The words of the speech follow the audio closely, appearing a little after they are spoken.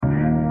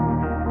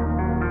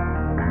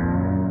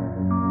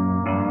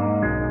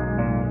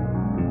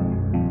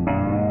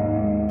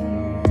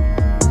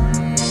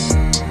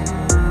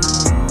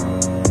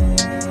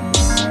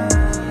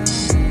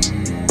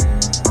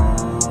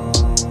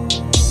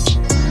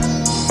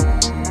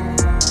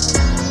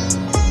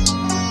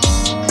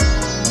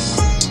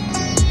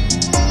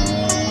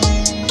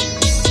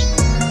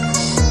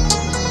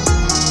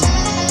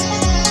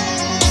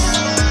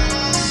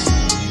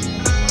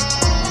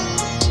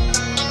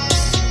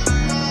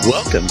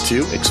Welcome to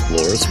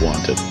Explorers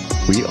Wanted.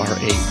 We are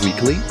a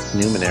weekly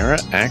Numenera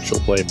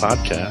actual play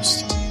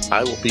podcast.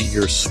 I will be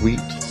your sweet,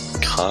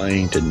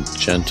 kind, and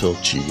gentle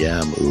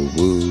GM,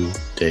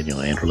 Uwu, Daniel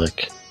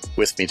Anderlich.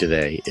 With me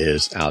today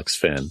is Alex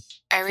Finn.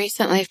 I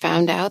recently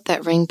found out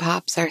that ring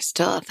pops are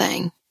still a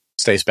thing.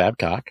 Stace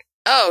Babcock.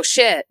 Oh,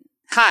 shit.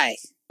 Hi.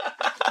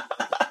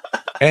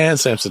 And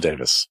Samson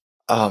Davis.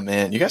 Oh,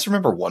 man. You guys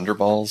remember Wonder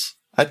Balls?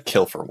 I'd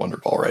kill for a Wonder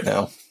Ball right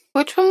now.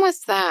 Which one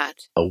was that?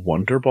 A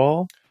Wonder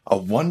Ball? A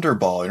Wonder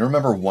Ball. You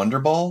remember Wonder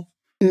Ball?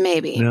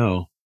 Maybe.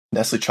 No.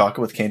 Nestle chocolate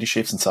with candy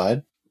shapes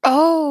inside?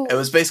 Oh. It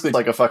was basically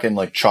like a fucking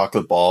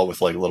chocolate ball with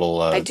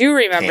little I do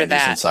remember candies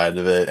that. inside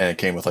of it, and it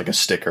came with a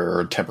sticker or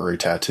a temporary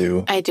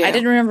tattoo. I do. I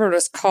didn't remember what it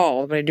was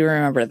called, but I do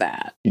remember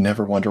that. You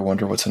never wonder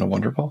what's in a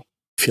Wonder Ball?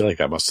 I feel like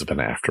that must have been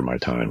after my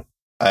time.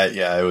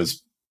 Yeah, it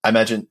was. I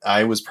imagine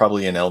I was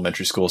probably in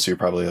elementary school, so you're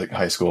probably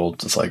high school,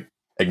 just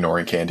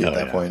ignoring candy at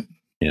that point.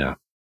 Yeah.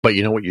 But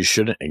you know what you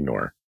shouldn't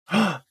ignore?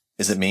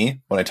 Is it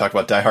me when I talk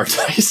about Die Hard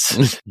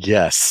Dice?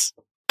 Yes.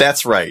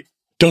 That's right.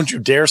 Don't you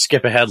dare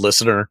skip ahead,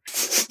 listener.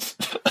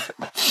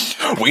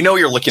 We know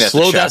you're looking at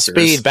Slow the that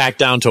chapters. speed back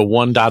down to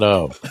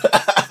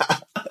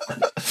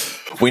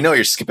 1.0. We know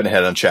you're skipping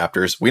ahead on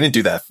chapters. We didn't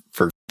do that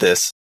for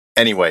this.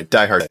 Anyway,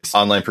 Die Hard Dice,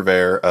 online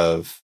purveyor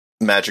of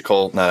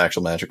magical, not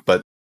actual magic,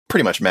 but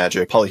pretty much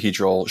magic,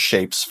 polyhedral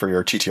shapes for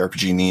your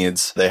TTRPG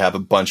needs. They have a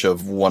bunch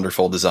of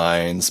wonderful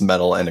designs,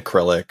 metal and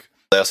acrylic.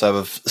 They also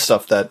have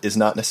stuff that is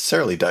not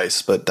necessarily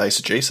dice, but dice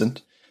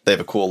adjacent. They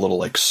have a cool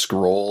little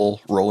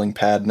scroll rolling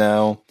pad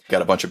now.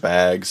 Got a bunch of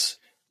bags,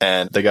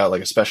 and they got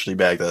a specialty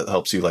bag that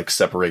helps you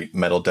separate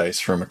metal dice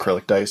from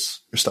acrylic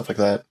dice or stuff like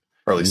that,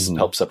 or at least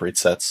help separate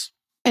sets.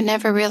 I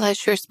never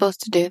realized you were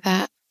supposed to do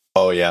that.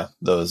 Oh yeah,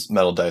 those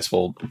metal dice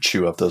will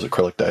chew up those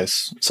acrylic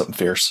dice. Something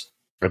fierce.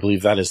 I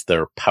believe that is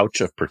their pouch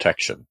of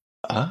protection.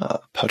 Ah,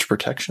 pouch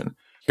protection.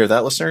 Hear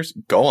that, listeners?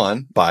 Go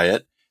on, buy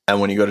it. And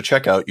when you go to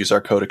checkout, use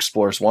our code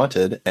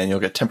EXPLORERSWANTED, and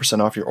you'll get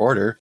 10% off your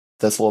order.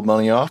 That's a little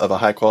money off of a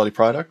high-quality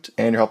product,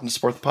 and you're helping to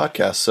support the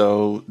podcast,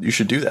 so you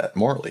should do that,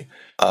 morally.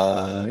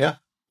 Yeah,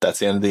 that's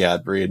the end of the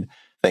ad read.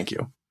 Thank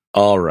you.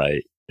 All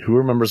right. Who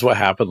remembers what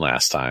happened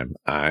last time?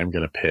 I'm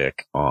going to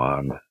pick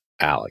on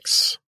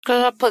Alex.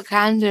 Because I put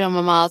candy in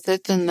my mouth,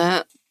 it's in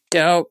that.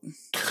 Dope.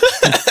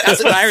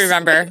 That's what I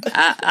remember,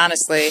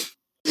 honestly.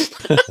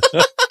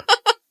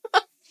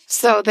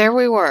 So there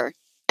we were.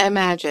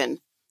 Imagine,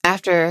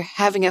 after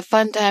having a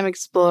fun time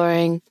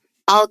exploring,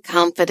 all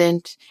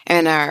confident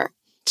in our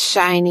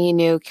shiny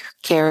new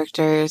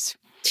characters,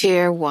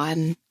 tier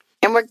 1.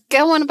 And we're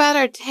going about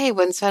our day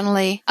when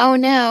suddenly, oh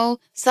no,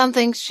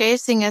 something's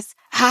chasing us.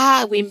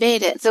 Ha, we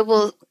made it. So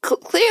we'll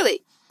clearly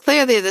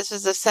this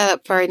is a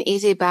setup for an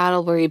easy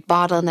battle where we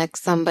bottleneck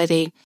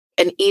somebody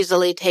and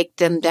easily take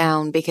them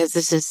down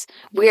because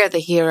we're the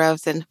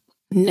heroes. And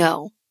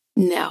no.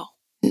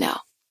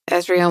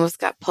 Esri almost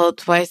got pulled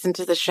twice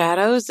into the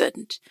shadows,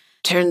 and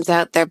turns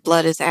out their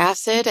blood is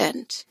acid,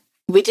 and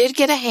we did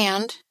get a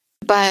hand,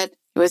 but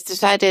it was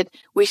decided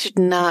we should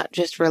not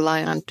just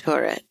rely on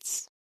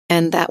turrets.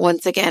 And that,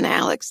 once again,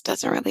 Alex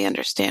doesn't really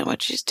understand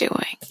what she's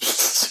doing.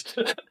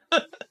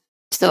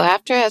 So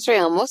after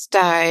Esri almost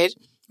died,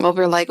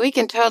 we're like, we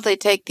can totally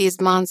take these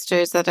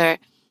monsters that are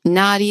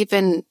not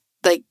even,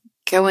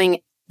 going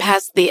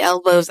past the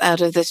elbows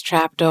out of this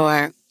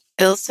trapdoor.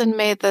 Ilson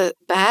made the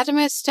bad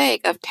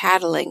mistake of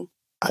tattling.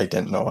 I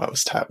didn't know I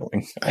was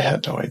tattling. I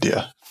had no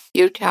idea.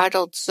 You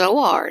tattled so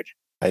hard.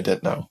 I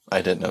didn't know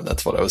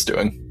that's what I was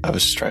doing. I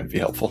was just trying to be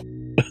helpful.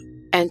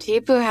 And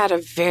Tipu had a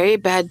very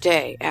bad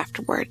day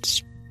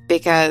afterwards,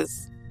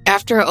 because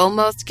after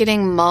almost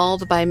getting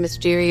mauled by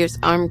mysterious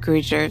armed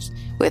creatures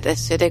with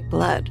acidic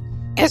blood,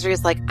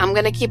 Esri's like, I'm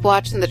going to keep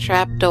watching the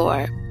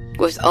trapdoor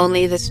with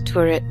only this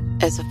turret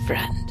as a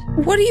friend.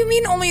 What do you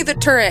mean only the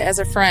turret as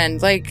a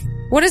friend?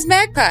 What is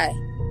Magpie?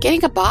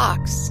 Getting a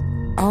box.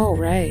 Oh,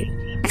 right.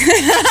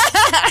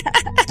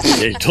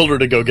 Yeah, you told her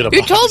to go get a box.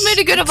 You told me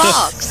to get a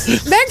box.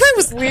 Magpie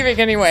was leaving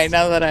anyway,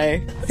 now that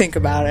I think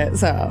about it,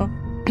 so.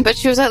 But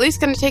she was at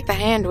least going to take the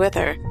hand with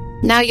her.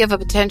 Now you have a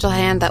potential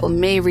hand that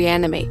may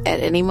reanimate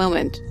at any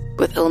moment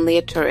with only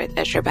a turret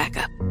as your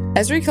backup.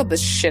 Esri killed the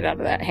shit out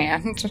of that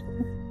hand.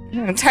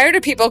 I'm tired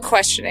of people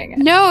questioning it.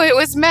 No, it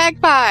was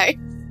Magpie.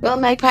 Well,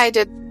 Magpie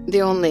did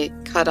the only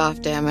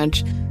cut-off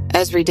damage.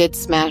 Esri did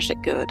smash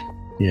it good.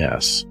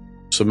 Yes.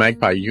 So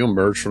Magpie, you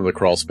emerge from the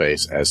crawl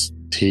space as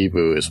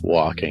Tibu is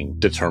walking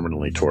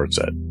determinedly towards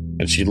it.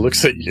 And she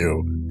looks at you,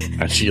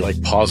 and she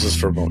pauses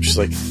for a moment. She's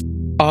like,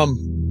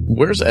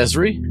 where's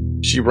Esri?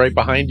 She right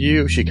behind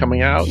you? She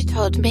coming out? She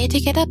told me to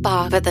get a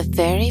box with a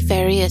very,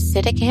 very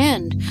acidic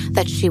hand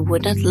that she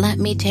wouldn't let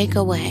me take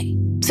away.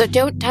 So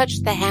don't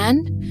touch the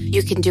hand.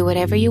 You can do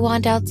whatever you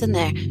want else in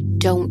there.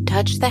 Don't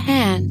touch the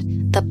hand.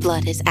 The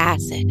blood is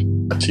acid.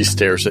 She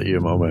stares at you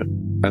a moment,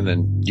 and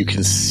then you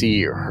can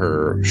see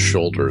her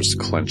shoulders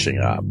clenching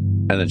up.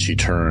 And then she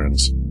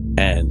turns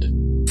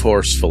and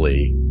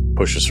forcefully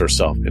pushes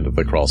herself into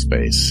the crawl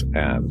space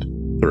and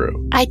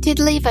through. I did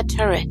leave a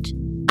turret.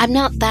 I'm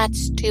not that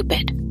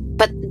stupid,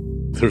 but...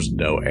 There's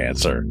no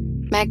answer.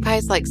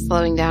 Magpie's like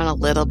slowing down a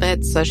little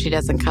bit so she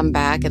doesn't come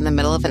back in the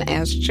middle of an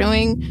ass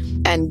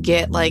chewing and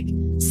get like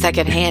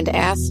secondhand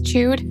ass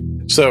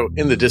chewed. So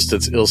in the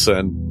distance,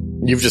 Ilsen,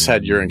 you've just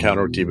had your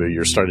encounter with Tibu.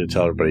 You're starting to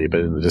tell everybody, but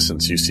in the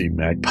distance, you see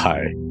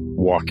Magpie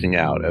walking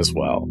out as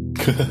well.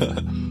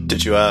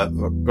 Did you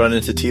run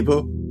into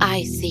Tibu?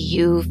 I see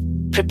you've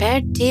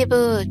prepared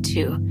Tibu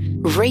to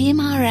ream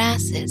our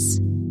asses.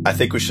 I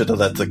think we should have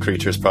let the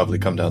creatures probably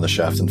come down the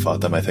shaft and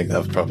fought them. I think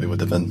that probably would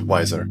have been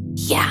wiser.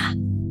 Yeah,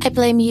 I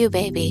blame you,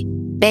 baby.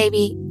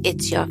 Baby,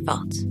 it's your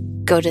fault.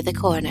 Go to the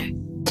corner.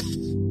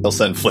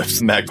 Ilsen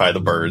flips Magpie the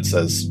birds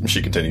as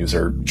she continues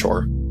her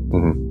chore.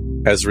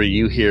 Mm-hmm. Ezra,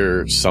 you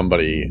hear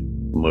somebody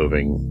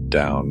moving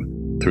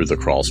down through the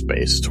crawl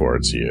space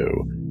towards you.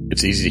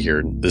 It's easy to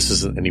hear. This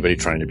isn't anybody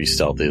trying to be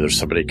stealthy. There's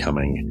somebody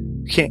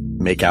coming. You can't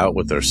make out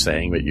what they're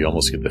saying, but you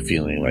almost get the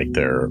feeling like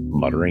they're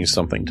muttering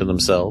something to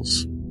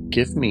themselves.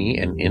 Give me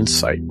an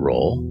insight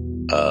roll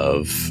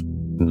of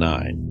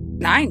 9.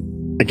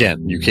 9.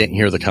 Again, you can't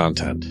hear the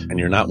content, and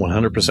you're not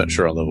 100%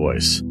 sure on the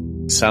voice.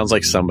 It sounds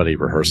like somebody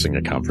rehearsing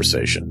a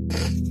conversation.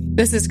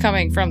 This is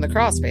coming from the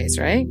crawl space,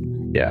 right?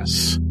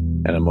 Yes.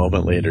 And a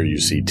moment later, you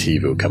see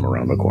Tivu come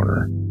around the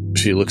corner.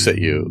 She looks at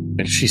you,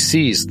 and she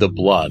sees the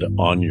blood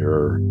on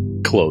your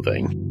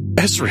clothing.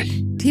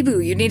 Esri!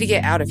 Tibu, you need to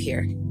get out of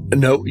here.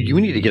 No,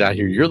 you need to get out of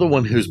here. You're the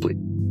one who's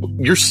bleeding.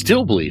 You're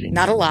still bleeding.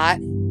 Not a lot,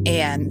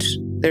 and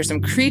there's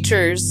some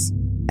creatures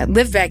that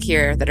live back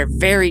here that are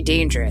very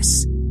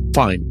dangerous.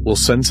 Fine, we'll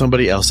send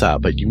somebody else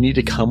out, but you need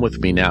to come with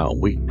me now.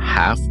 We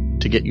have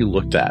to get you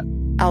looked at.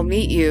 I'll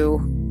meet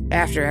you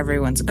after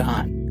everyone's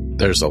gone.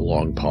 There's a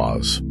long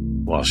pause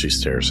while she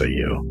stares at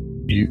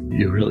you.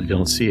 You really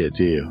don't see it,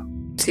 do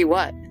you? See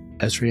what?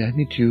 Esri, I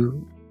need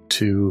you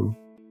to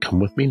come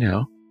with me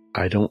now.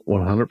 I don't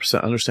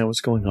 100% understand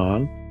what's going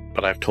on,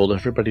 but I've told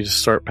everybody to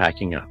start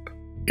packing up.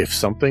 If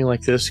something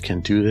like this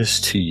can do this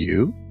to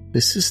you,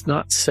 this is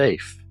not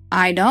safe.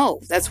 I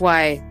know. That's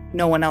why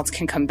no one else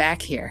can come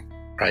back here.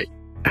 Right.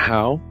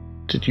 How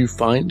did you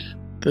find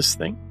this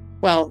thing?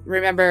 Well,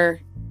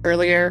 remember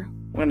earlier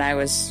when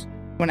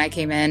I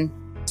came in?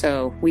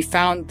 So we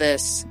found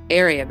this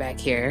area back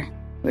here.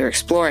 We were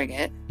exploring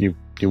it. You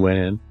went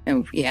in?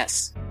 And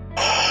yes.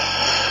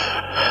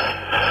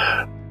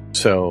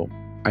 So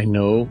I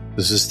know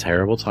this is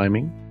terrible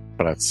timing,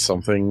 but it's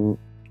something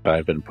that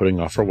I've been putting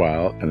off for a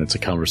while, and it's a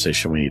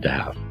conversation we need to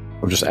have.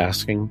 I'm just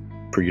asking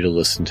for you to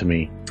listen to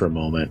me for a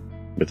moment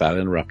without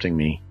interrupting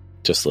me.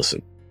 Just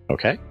listen,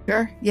 okay?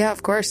 Sure. Yeah,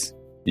 of course.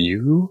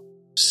 You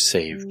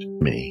saved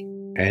me,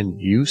 and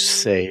you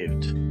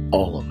saved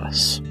all of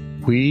us.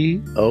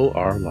 We owe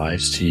our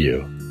lives to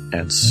you,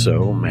 and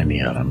so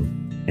many of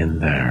them in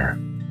there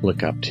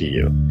look up to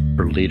you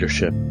for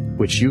leadership,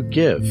 which you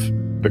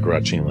give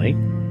begrudgingly.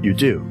 You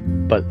do.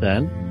 But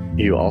then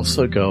you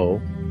also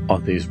go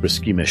on these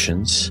risky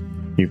missions.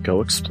 You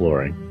go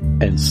exploring.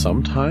 And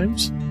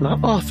sometimes, not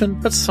often,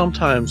 but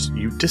sometimes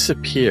you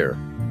disappear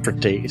for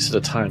days at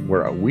a time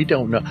where we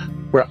don't know,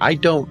 where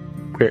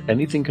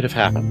anything could have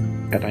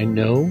happened. And I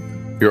know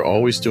you're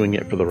always doing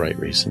it for the right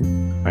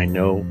reason. I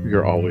know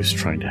you're always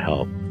trying to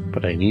help.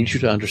 But I need you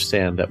to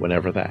understand that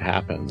whenever that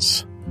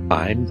happens,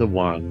 I'm the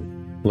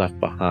one left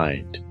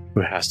behind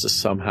who has to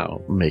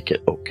somehow make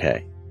it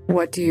okay.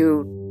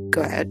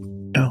 Go ahead.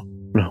 No.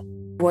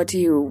 What do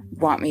you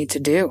want me to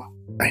do?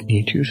 I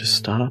need you to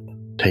stop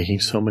taking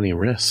so many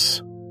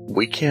risks.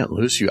 We can't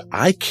lose you.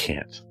 I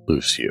can't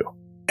lose you.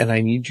 And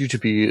I need you to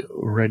be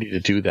ready to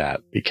do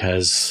that,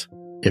 because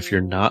if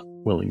you're not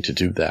willing to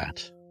do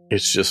that,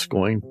 it's just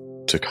going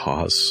to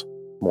cause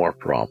more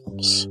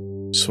problems.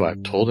 So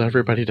I've told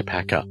everybody to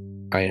pack up.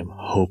 I am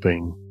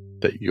hoping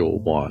that you'll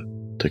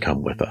want to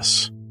come with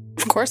us.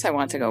 Of course I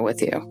want to go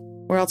with you.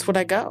 Where else would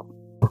I go?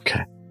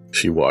 Okay.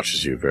 She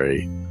watches you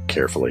very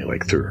carefully,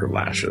 like through her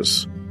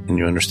lashes. And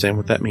you understand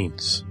what that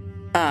means.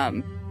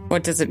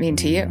 What does it mean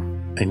to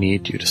you? I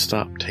need you to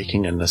stop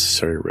taking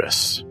unnecessary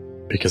risks.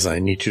 Because I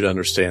need you to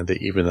understand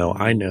that even though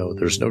I know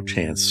there's no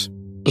chance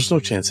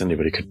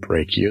anybody could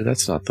break you,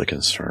 that's not the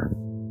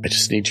concern. I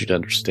just need you to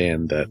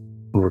understand that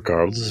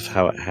regardless of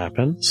how it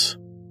happens,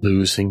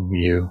 losing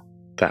you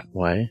that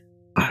way,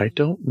 I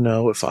don't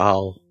know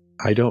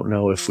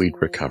if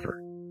we'd recover.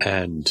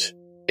 And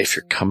if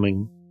you're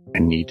coming, I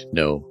need to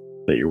know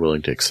that you're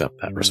willing to accept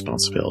that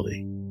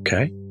responsibility.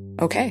 Okay?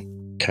 Okay.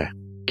 Okay.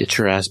 Get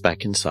your ass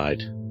back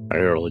inside. I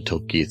already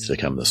told Keith to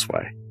come this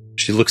way.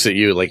 She looks at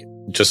you like,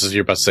 just as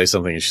you're about to say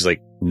something, and she's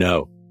like,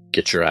 no,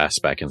 get your ass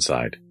back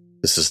inside.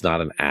 This is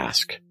not an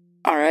ask.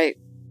 All right.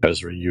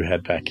 Ezra, you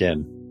head back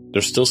in.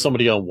 There's still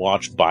somebody on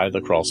watch by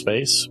the crawl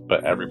space,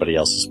 but everybody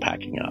else is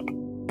packing up.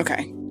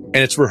 Okay. And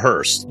it's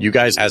rehearsed. You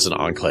guys, as an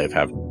enclave,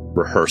 have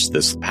rehearsed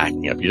this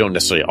packing up. You don't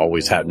necessarily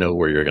always know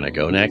where you're going to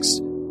go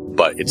next,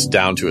 but it's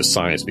down to a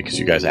science because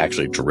you guys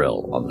actually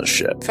drill on the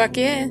ship. Fuck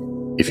yeah.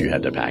 If you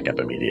had to pack up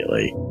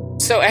immediately.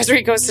 So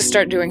Ezri goes to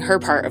start doing her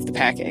part of the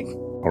packing.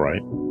 All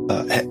right.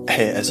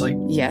 Hey, Ezri.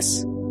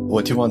 Yes?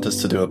 What do you want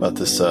us to do about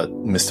this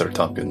Mr.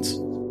 Tompkins?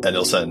 And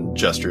Ilsen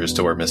gestures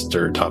to where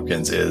Mr.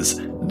 Tompkins is,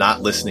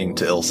 not listening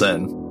to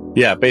Ilsen.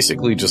 Yeah,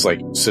 basically just like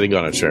sitting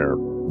on a chair,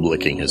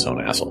 licking his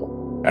own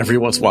asshole. Every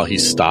once in a while, he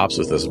stops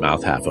with his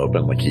mouth half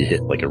open, like he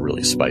hit like a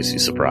really spicy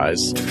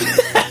surprise.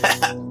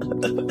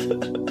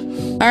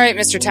 All right,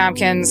 Mr.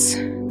 Tompkins.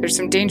 There's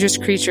some dangerous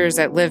creatures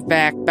that live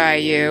back by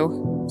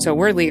you, so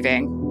we're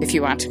leaving if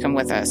you want to come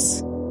with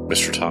us.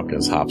 Mr.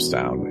 Tompkins hops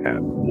down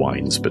and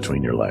whines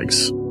between your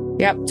legs.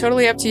 Yep,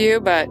 totally up to you,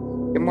 but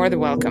you're more than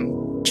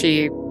welcome.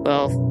 She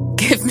will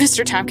give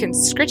Mr.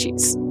 Tompkins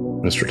scritchies.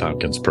 Mr.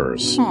 Tompkins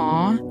purrs.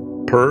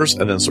 Aww. Purrs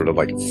and then sort of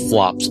like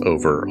flops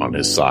over on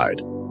his side.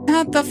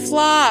 Not the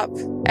flop.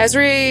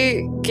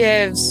 Esri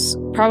gives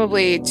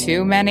probably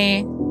too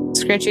many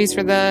scritchies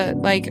for the,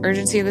 like,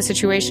 urgency of the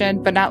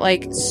situation, but not,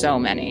 like, so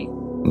many.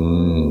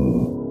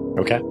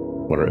 Okay.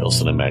 What are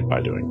Ilson and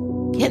Magpie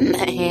doing? Getting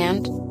that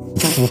hand.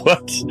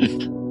 What?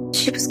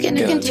 She was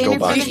getting a container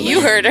for the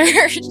You heard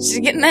her. She's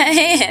getting that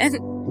hand.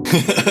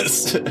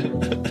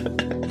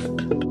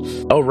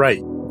 Oh,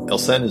 right.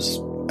 Ilsen is,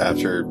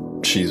 after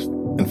she's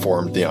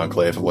informed the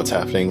Enclave of what's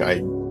happening,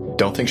 I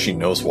don't think she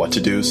knows what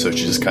to do, so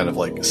she just kind of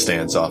like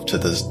stands off to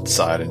the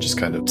side and just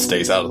kind of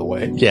stays out of the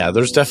way. Yeah,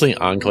 there's definitely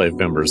Enclave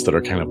members that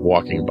are kind of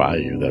walking by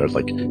you that are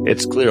like,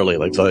 it's clearly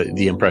like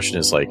the impression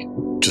is like,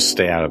 just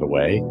stay out of the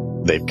way.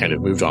 They've kind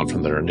of moved on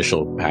from their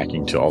initial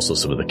packing to also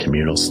some of the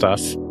communal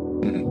stuff.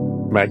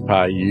 Mm-hmm.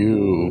 Magpie,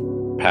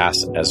 you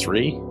pass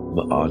Esri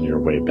on your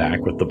way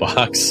back with the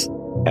box.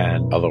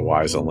 And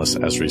otherwise, unless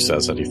Esri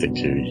says anything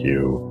to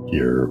you,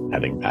 you're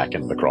heading back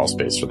into the crawl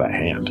space for that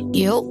hand.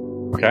 Yep.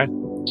 Okay.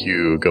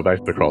 You go back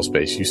to the crawl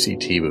space. You see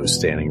Tibu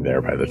standing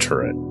there by the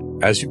turret.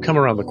 As you come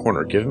around the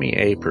corner, give me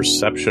a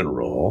perception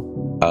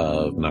roll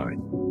of 9.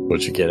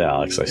 What'd you get,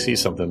 Alex? I see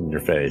something in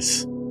your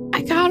face.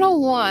 I got a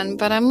 1,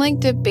 but I'm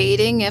like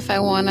debating if I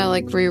want to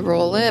like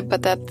re-roll it,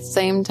 but at the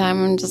same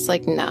time, I'm just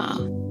like, nah.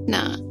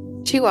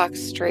 She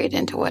walks straight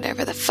into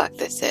whatever the fuck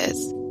this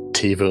is.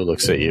 Tibu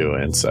looks at you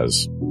and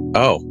says,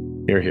 "Oh,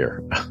 you're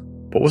here.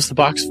 What was the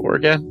box for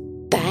again?"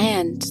 The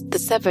hand, the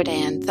severed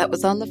hand that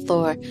was on the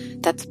floor.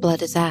 That's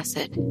blood is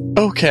acid.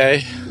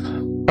 Okay.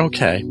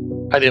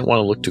 I didn't want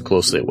to look too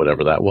closely at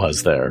whatever that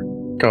was there.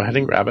 Go ahead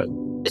and grab it.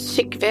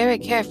 She very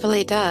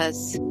carefully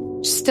does.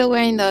 She's still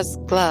wearing those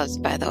gloves,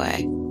 by the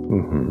way.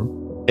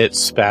 Mm-hmm. It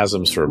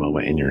spasms for a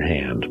moment in your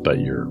hand, but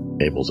you're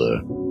able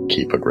to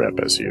keep a grip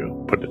as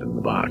you put it in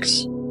the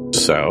box.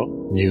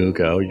 So, you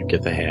go, you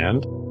get the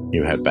hand,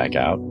 you head back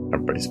out,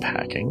 everybody's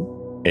packing.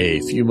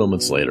 A few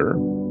moments later,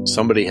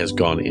 somebody has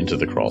gone into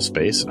the crawl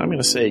space. I'm going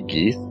to say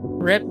Geeth.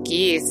 Rip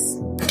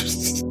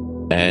Geeth.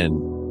 And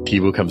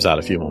Tibu comes out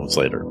a few moments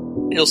later.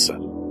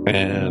 Ilsen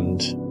and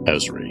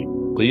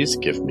Esri, please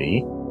give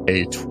me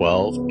a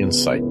 12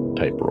 insight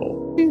type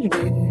roll.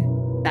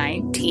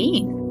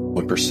 19.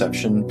 Would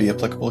perception be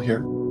applicable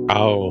here?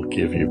 I'll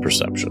give you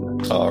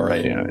perception. All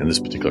right. Yeah, in this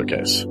particular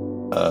case.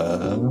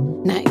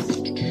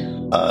 Nice.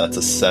 It's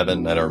a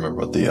 7. I don't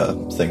remember what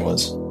the thing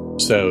was.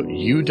 So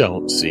you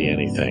don't see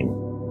anything.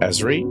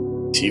 Esri,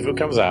 Tivu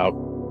comes out.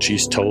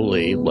 She's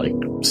totally like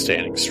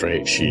standing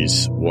straight.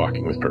 She's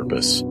walking with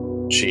purpose.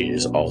 She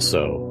has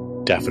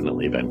also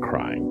definitely been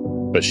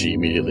crying, but she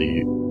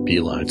immediately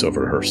beelines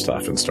over her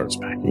stuff and starts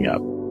packing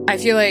up. I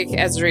feel like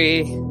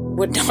Esri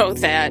would know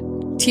that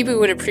Tibu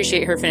would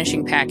appreciate her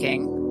finishing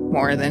packing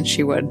more than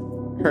she would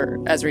her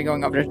Esri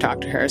going over to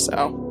talk to her,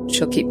 so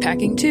she'll keep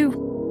packing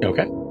too.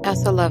 Okay. I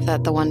also love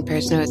that the one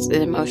person who has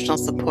emotional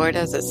support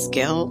as a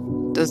skill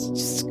was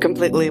just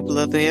completely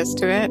oblivious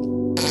to it.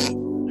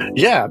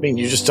 Yeah, I mean,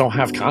 you just don't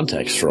have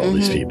context for all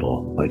these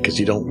people, like, because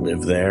you don't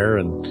live there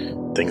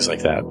and things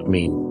like that. I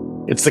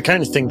mean, it's the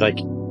kind of thing, like,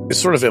 it's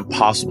sort of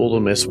impossible to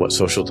miss what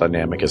social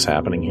dynamic is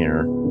happening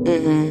here.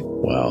 Mm-hmm.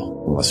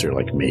 Well, unless you're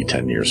like me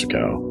 10 years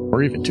ago,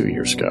 or even 2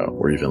 years ago,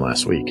 or even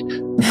last week.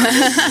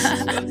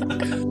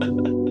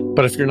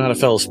 But if you're not a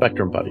fellow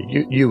Spectrum buddy,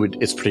 you would,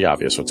 it's pretty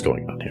obvious what's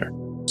going on here.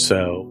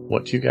 So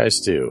what do you guys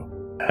do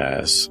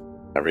as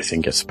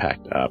everything gets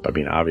packed up? I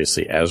mean,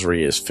 obviously,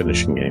 Esri is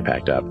finishing getting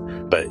packed up,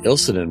 but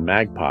Ilsen and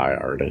Magpie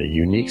are in a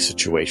unique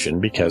situation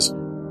because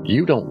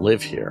you don't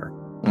live here.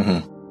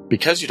 Mm-hmm.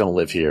 Because you don't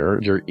live here,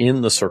 you're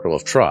in the circle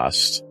of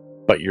trust,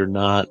 but you're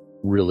not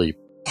really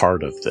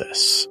part of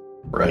this.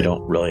 Right. You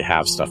don't really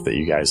have stuff that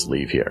you guys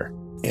leave here.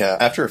 Yeah,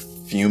 after a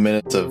few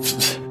minutes of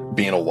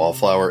being a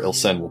wallflower,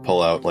 Ilsen will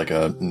pull out like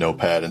a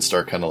notepad and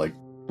start kind of like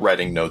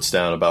writing notes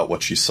down about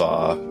what she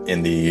saw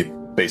in the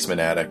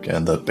basement attic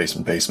and the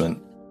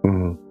basement.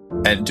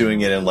 Mm-hmm. And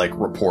doing it in like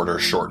reporter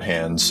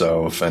shorthand,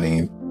 so if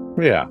any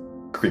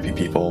creepy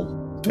people,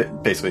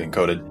 basically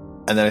encoded.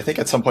 And then I think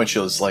at some point she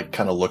was like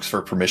kind of looks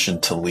for permission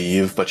to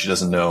leave, but she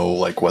doesn't know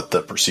like what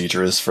the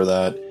procedure is for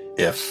that.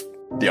 If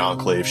the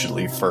Enclave should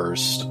leave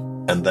first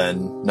and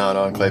then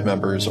non-Enclave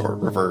members, or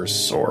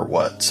reverse, or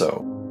what.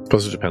 So I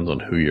suppose it depends on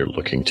who you're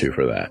looking to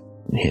for that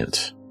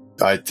hint.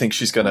 I think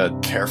she's gonna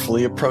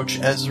carefully approach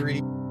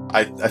Esri.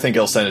 I think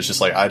Ilsen is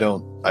just like, I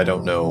don't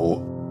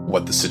know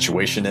what the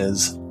situation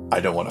is. I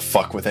don't want to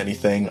fuck with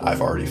anything.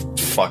 I've already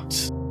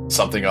fucked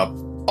something up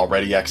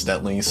already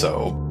accidentally,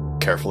 so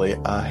carefully.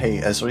 Hey,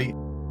 Esri,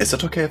 is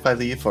it okay if I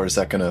leave, or is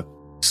that gonna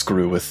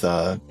screw with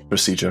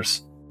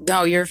procedures?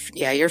 No, you're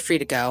free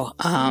to go.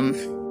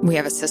 We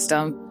have a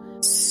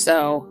system,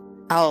 so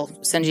I'll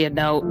send you a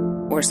note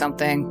or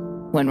something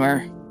when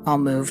we're all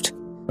moved.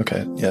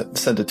 Okay, yeah,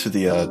 send it to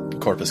the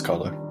Corpus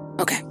caller.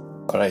 Okay.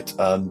 All right,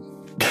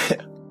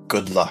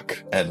 good luck.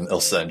 And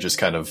Ilsen just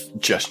kind of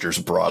gestures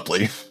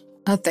broadly.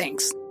 Oh,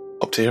 thanks.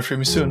 Hope to hear from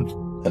you soon.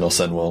 And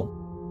Ilsen will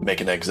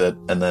make an exit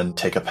and then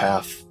take a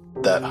path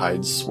that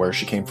hides where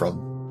she came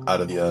from,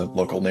 out of the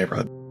local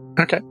neighborhood.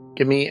 Okay.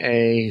 Give me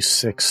a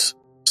 6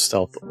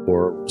 stealth,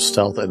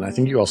 and I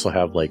think you also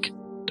have,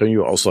 don't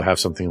you also have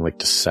something like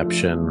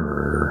deception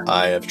or...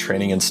 I have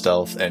training in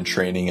stealth and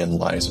training in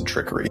lies and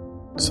trickery.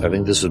 So I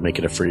think this would make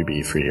it a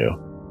freebie for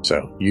you.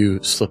 So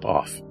you slip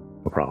off.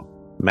 No problem.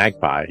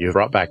 Magpie, you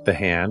brought back the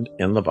hand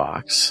in the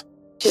box.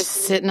 Just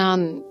sitting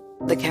on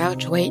the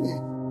couch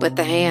waiting with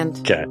the hand.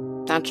 Okay.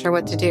 Not sure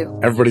what to do.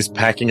 Everybody's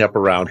packing up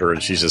around her,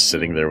 and she's just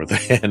sitting there with the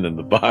hand in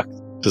the box,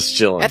 just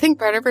chilling. I think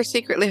part of her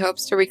secretly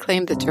hopes to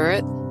reclaim the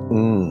turret.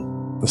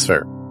 That's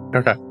fair.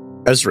 Okay.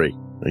 Esri,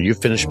 you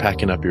finished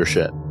packing up your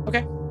shit.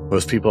 Okay.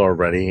 Most people are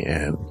ready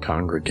and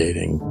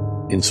congregating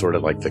in sort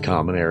of like the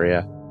common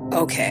area.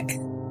 Okay.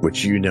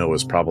 Which you know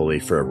is probably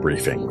for a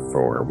briefing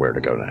for where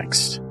to go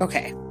next.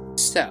 Okay.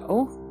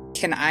 So,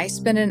 can I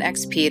spend an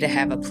XP to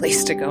have a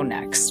place to go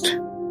next?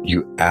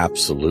 You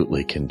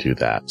absolutely can do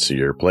that. So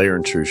your player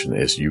intrusion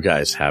is you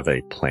guys have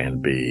a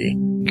plan B.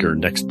 Your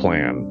next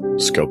plan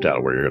scoped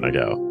out where you're going to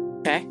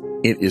go. Okay.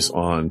 It is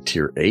on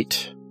tier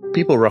 8.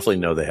 People roughly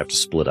know they have to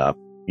split up.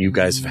 You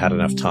guys have had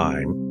enough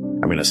time.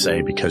 I'm going to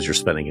say, because you're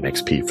spending an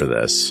XP for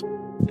this,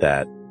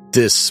 that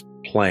this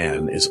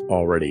plan is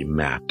already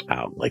mapped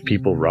out. Like,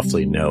 people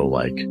roughly know,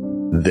 like,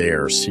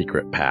 their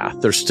secret path.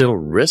 There's still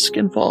risk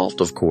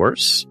involved, of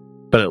course,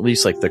 but at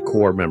least, like, the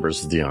core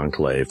members of the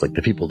Enclave, like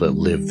the people that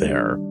live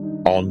there,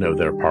 all know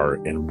their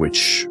part in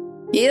which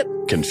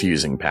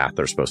confusing path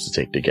they're supposed to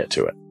take to get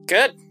to it.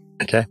 Good.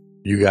 Okay.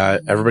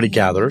 Everybody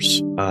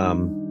gathers.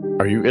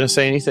 Are you going to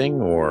say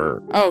anything,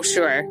 or? Oh,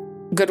 sure.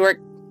 Good work,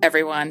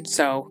 everyone.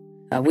 So,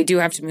 we do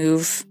have to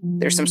move.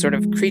 There's some sort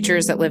of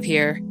creatures that live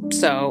here.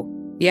 So,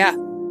 yeah.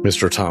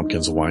 Mr.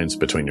 Tompkins whines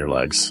between your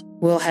legs.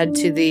 We'll head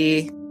to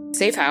the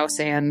safe house,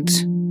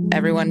 and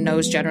everyone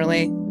knows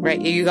generally,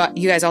 right? You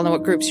guys all know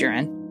what groups you're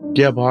in.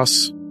 Yeah,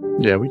 boss.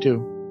 Yeah, we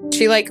do.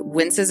 She,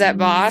 winces at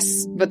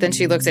boss, but then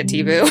she looks at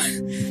Tibu.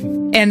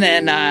 And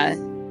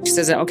then she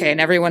says, okay,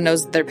 and everyone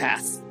knows their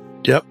path.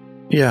 Yep.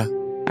 Yeah.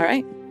 All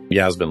right.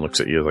 Yasmin looks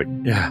at you like,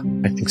 yeah,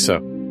 I think so.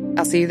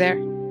 I'll see you there.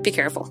 Be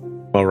careful.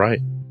 All right.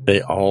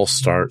 They all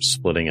start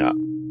splitting up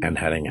and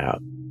heading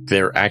out.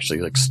 They're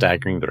actually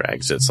staggering their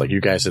exits. Like, you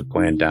guys had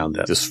planned down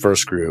that this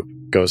first group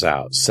goes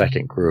out,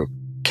 second group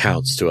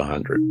counts to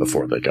 100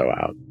 before they go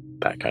out,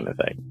 that kind of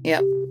thing.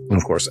 Yep. And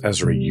of course,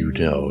 Ezra, you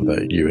know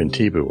that you and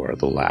Tibu are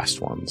the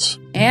last ones.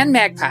 And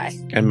Magpie.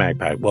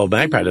 Well,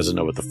 Magpie doesn't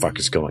know what the fuck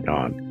is going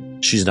on.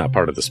 She's not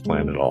part of this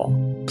plan at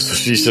all. So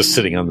she's just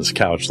sitting on this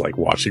couch,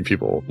 watching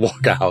people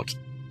walk out.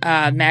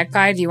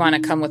 Magpie, do you want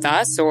to come with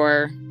us,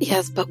 or?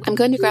 Yes, but I'm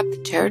going to grab the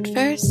turret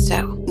first,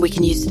 so we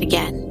can use it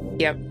again.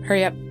 Yep,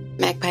 hurry up.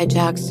 Magpie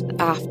jogs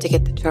off to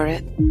get the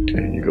turret.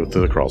 Okay, you go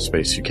through the crawl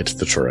space, you get to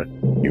the turret.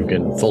 You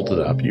can fold it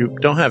up. You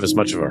don't have as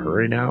much of a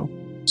hurry now,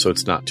 so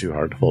it's not too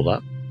hard to fold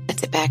up.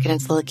 Puts it back in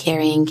its little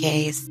carrying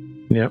case.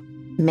 Yep.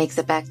 Makes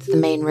it back to the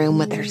main room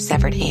with her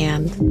severed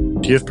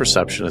hand. Do you have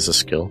perception as a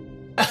skill?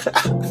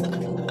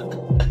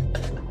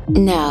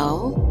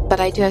 No, but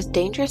I do have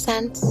danger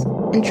sense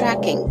and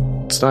tracking.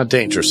 It's not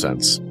danger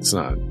sense. It's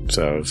not.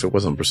 So if it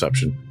wasn't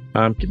perception,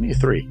 give me a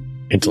 3.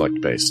 Intellect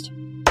based.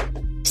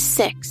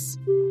 6.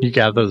 You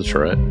gather the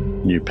turret,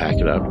 you pack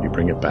it up, you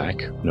bring it back,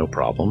 no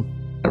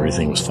problem.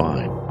 Everything was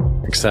fine.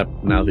 Except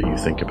now that you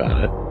think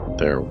about it,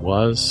 there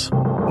was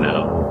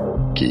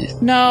no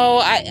Keith. No,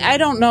 I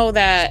don't know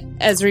that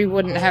Esri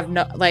wouldn't have,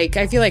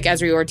 I feel like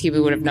Esri or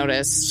Tibu would have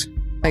noticed.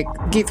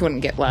 Keith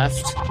wouldn't get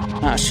left.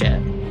 Oh, shit.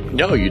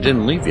 No, you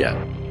didn't leave yet.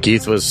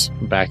 Keith was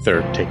back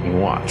there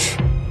taking watch.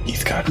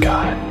 Keith got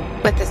God.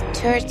 With the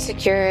turret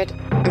secured,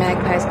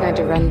 Magpie's going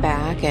to run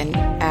back and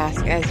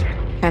ask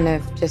Ezra, kind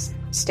of just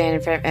stand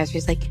in front of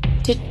Ezra's like,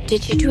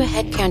 did you do a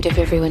head count of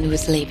everyone who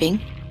was leaving?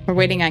 We're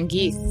waiting on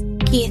Keith.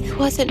 Keith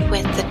wasn't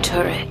with the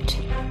turret.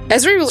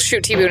 Ezra will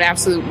shoot Tibu an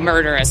absolute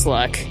murderous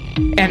look,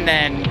 and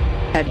then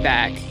head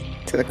back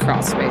to the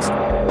crawl space.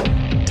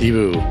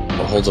 Tibu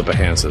holds up a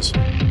hand and says,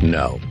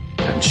 no.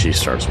 And she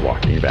starts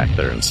walking back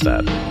there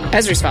instead.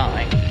 Ezra's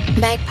following.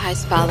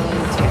 Magpie's following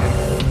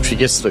too. She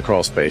gets to the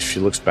crawl space. She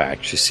looks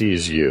back. She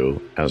sees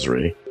you,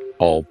 Ezri,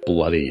 all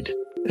bloodied.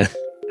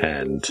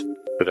 And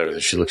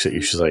she looks at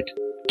you. She's like,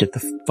 get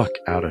the fuck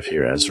out of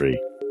here, Ezri.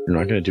 You're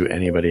not going to do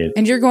anybody.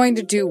 And you're going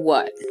to do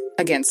what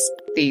against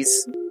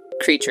these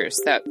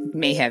creatures that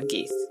may have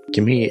Geeth?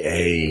 Give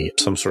me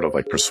some sort of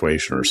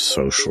persuasion or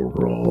social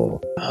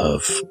roll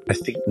of, I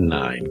think,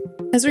 9.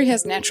 Ezri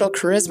has natural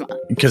charisma.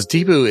 Because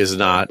Tibu's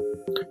not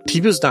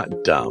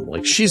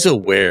dumb. She's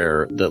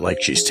aware that,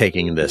 she's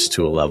taking this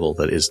to a level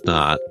that is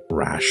not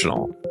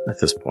rational at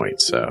this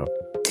point, so.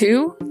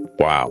 2?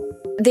 Wow.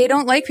 They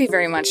don't like me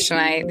very much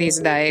tonight, these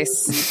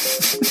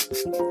dice.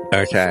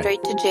 Okay.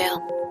 Straight to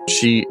jail.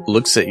 She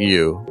looks at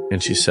you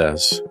and she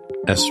says,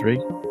 Esri,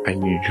 I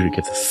need you to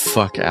get the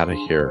fuck out of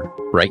here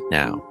right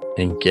now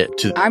and get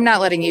to... I'm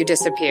not letting you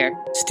disappear.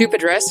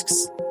 Stupid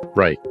risks?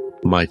 Right.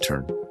 My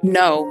turn.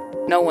 No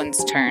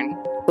one's turn.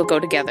 We'll go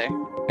together.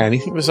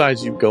 Anything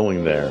besides you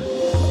going there,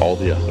 all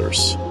the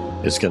others,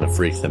 is going to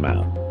freak them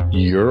out.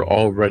 You're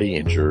already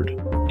injured.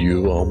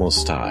 You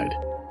almost died.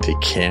 They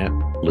can't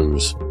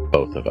lose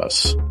both of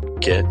us.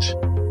 Get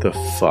the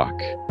fuck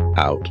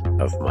out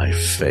of my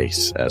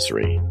face,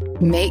 Esri.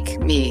 Make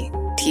me,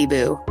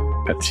 T-Boo.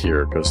 A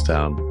tear goes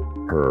down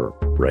her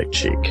right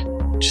cheek.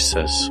 She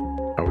says,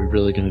 are we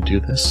really going to do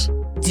this?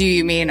 Do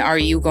you mean, are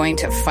you going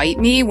to fight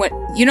me? What?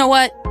 You know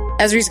what?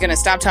 Ezri's going to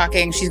stop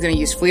talking. She's going to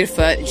use fleet of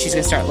foot, and she's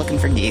going to start looking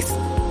for Geeth.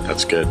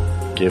 That's good.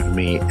 Give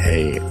me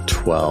a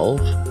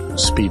 12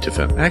 speed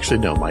defense. Actually,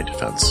 no, my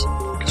defense.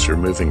 Because you're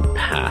moving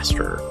past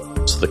her.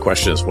 So the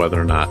question is whether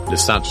or not,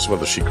 it's not just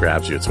whether she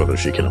grabs you, it's whether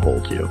she can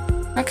hold you.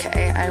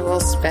 Okay, I will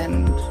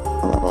spend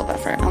a level of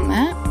effort on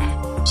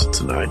that. So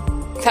it's a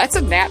 9. That's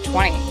a nat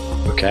 20.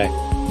 Okay,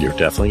 you're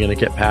definitely going to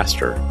get past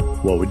her.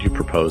 What would you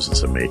propose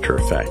as a major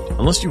effect?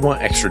 Unless you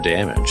want extra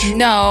damage.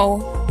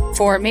 No.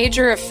 For a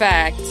major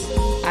effect,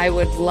 I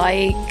would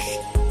like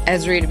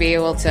Ezri to be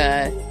able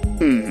to...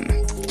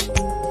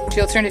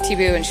 She'll turn to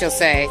T-Boo and she'll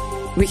say,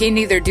 we can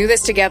either do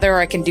this together or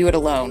I can do it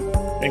alone.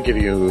 And give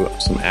you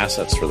some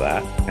assets for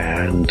that.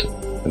 And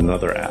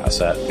another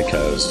asset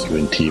because you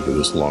and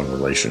T-Boo's long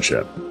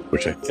relationship.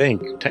 Which I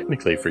think,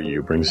 technically for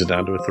you, brings it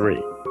down to a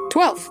 3.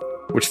 12.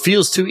 Which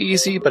feels too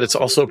easy, but it's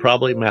also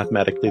probably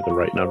mathematically the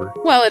right number.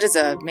 Well, it is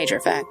a major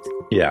effect.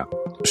 Yeah.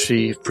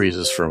 She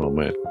freezes for a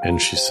moment, and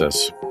she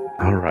says,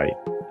 all right.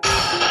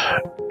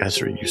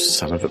 Ezra, you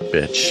son of a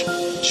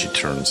bitch. She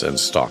turns and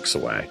stalks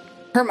away.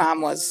 Her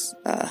mom was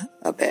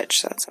a bitch,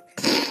 so that's okay.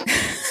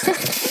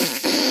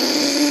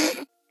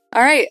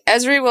 All right,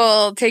 Ezri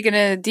will take in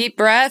a deep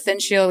breath,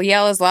 and she'll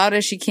yell as loud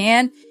as she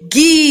can,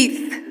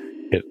 Geeth!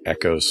 It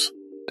echoes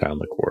down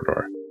the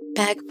corridor.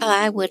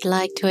 Magpie would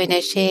like to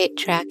initiate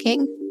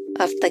tracking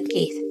of the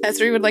Geeth.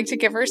 Ezri would like to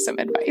give her some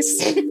advice.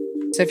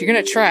 So if you're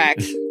going to track,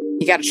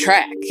 you got to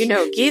track. You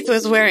know, Geeth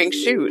was wearing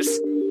shoes.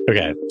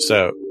 Okay,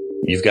 so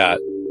you've got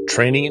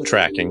training and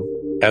tracking.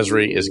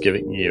 Ezri is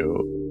giving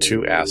you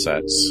 2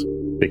 assets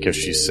because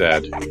she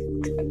said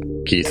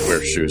Geeth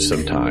wears shoes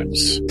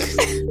sometimes.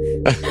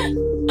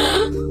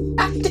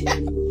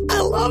 I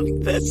love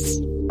this.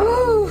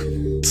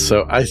 Oh.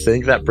 So I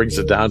think that brings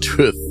it down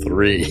to a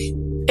 3.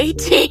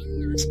 18.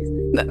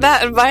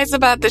 That advice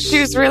about the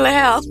shoes really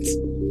helped.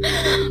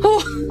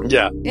 Oh.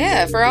 Yeah.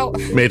 Yeah, for all...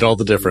 Made all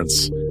the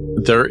difference.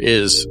 There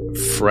is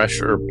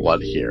fresher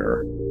blood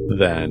here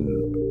than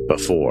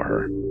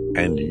before.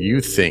 And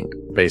you think,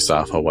 based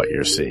off of what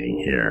you're seeing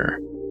here,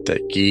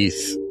 that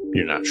Geeth,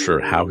 you're not sure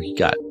how he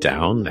got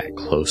down that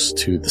close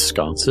to the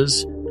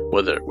sconces,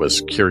 whether it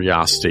was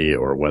curiosity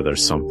or whether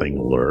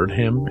something lured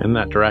him in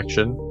that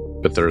direction.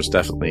 But there's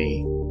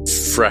definitely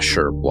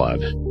fresher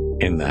blood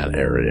in that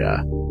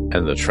area,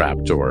 and the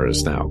trapdoor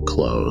is now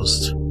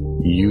closed.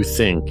 You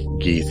think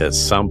Geeth at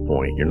some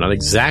point, you're not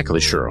exactly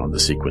sure on the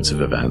sequence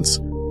of events,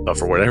 but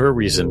for whatever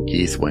reason,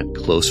 Geeth went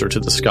closer to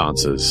the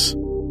sconces,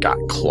 got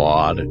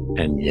clawed,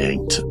 and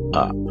yanked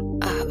up.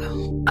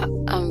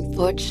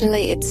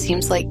 Unfortunately, it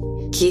seems like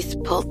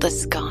Geeth pulled the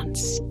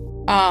sconce.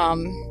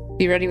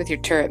 Be ready with your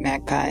turret,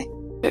 Magpie.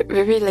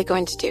 We're really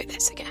going to do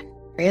this again.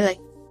 Really?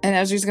 And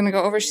Ezri's going to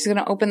go over, she's going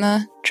to open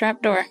the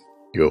trapdoor.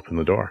 You open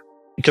the door.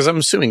 Because I'm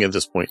assuming at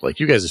this point, like,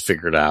 you guys have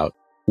figured out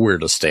where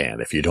to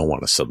stand if you don't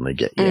want to suddenly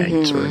get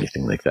yanked or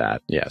anything like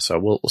that. Yeah, so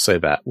we'll say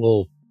that.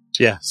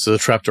 So the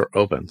trapdoor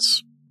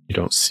opens. You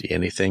don't see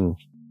anything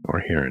or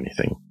hear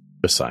anything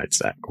besides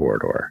that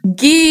corridor.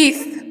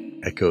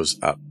 Geeth! It goes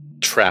up,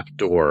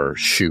 trapdoor,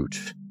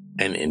 chute,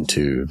 and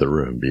into the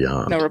room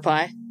beyond. No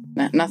reply?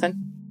 Nothing?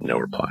 No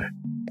reply.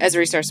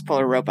 Ezri starts to pull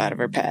a rope out of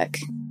her pack.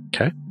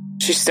 Okay.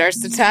 She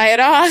starts to tie it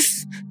off.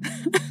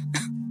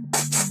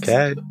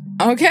 Okay.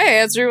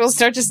 Okay, Ezri will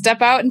start to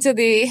step out into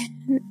the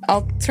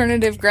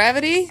alternative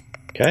gravity.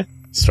 Okay.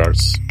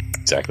 Starts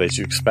exactly as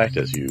you expect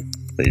as you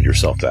laid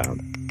yourself down.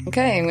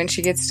 Okay, and when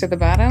she gets to the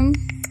bottom,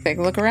 take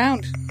a look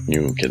around.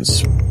 You can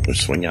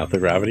swing out the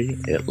gravity.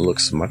 It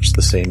looks much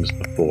the same as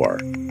before.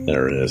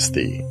 There is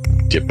the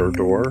dipper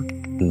door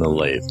and the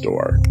lathe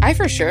door. I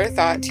for sure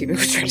thought T-Boo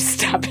would try to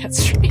stop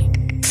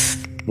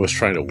Ezri. Was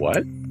trying to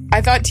what? I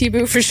thought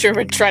T-Boo for sure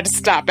would try to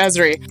stop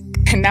Ezri.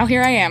 And now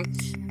here I am.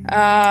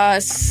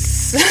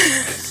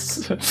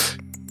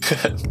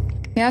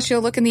 Yeah,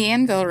 she'll look in the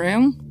anvil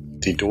room.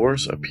 The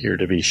doors appear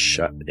to be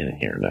shut in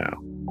here now.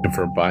 And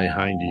from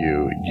behind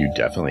you, you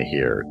definitely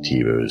hear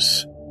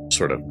T-Boo's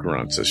sort of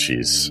grunts as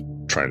she's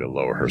trying to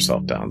lower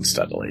herself down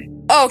steadily.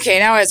 Okay,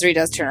 now Ezri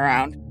does turn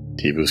around.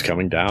 T-Boo's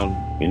coming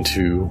down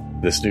into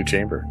this new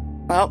chamber.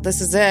 Well,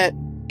 this is it.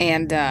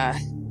 And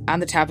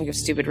on the topic of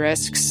stupid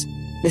risks,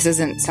 this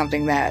isn't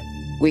something that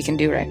we can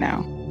do right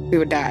now. We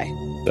would die.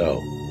 So,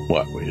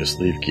 what, we just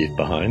leave Keith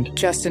behind?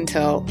 Just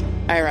until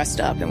I rest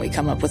up and we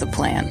come up with a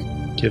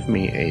plan. Give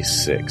me a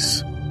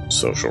 6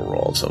 social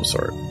roll of some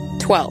sort.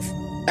 12.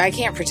 I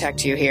can't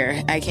protect you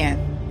here. I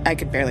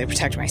could barely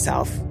protect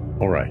myself.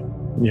 All right.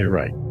 You're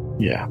right.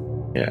 Yeah.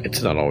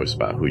 It's not always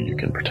about who you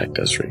can protect,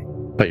 Esri.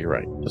 But you're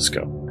right. Let's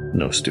go.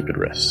 No stupid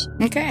risks.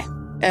 Okay.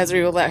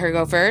 Esri will let her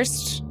go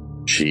first.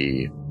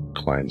 She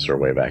climbs her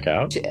way back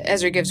out.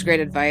 Esri gives great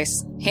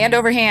advice. Hand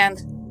over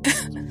hand.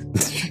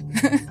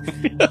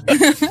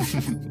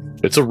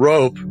 It's a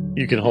rope.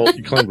 You can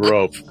climb a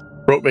rope.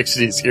 Rope makes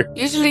it easier.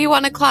 Usually you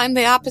want to climb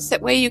the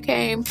opposite way you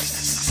came.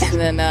 And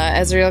then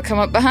Esri will come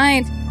up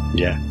behind.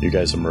 Yeah, you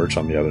guys emerge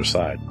on the other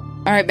side.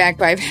 All right,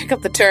 Magpie, back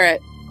up the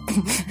turret.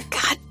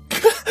 God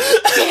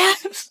damn.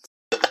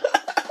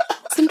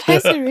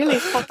 Sometimes I really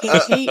fucking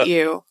hate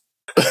you.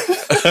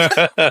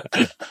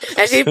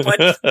 As he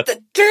puts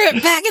the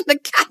turret back in the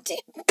goddamn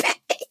bag.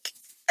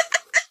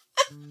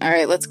 All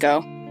right, let's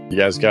go. You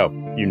guys go.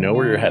 You know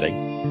where you're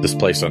heading. This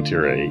place on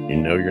Tier 8, you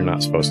know you're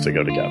not supposed to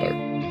go together.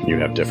 You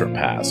have different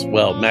paths.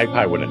 Well,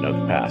 Magpie wouldn't know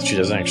the path. She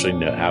doesn't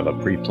actually have a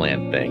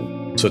pre-planned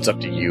thing. So it's up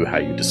to you how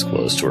you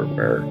disclose to her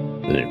where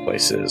the new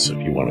place is, if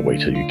you want to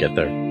wait till you get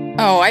there.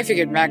 Oh, I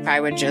figured Magpie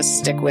would just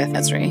stick with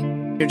Esri.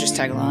 You'll just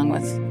tag along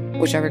with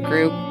whichever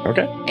group.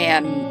 Okay.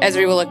 And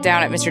Esri will look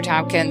down at Mr.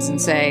 Tompkins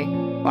and say,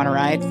 want to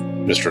ride?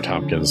 Mr.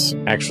 Tompkins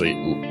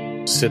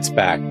actually sits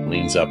back,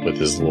 leans up with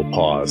his little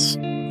paws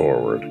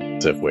forward,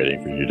 as if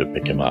waiting for you to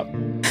pick him up.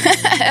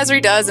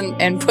 Esri does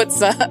and puts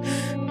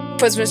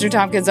Mr.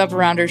 Tompkins up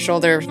around her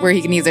shoulder where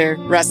he can either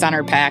rest on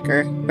her pack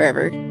or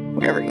wherever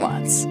he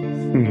wants.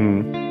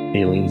 Mm-hmm.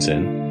 He leans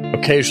in,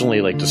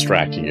 occasionally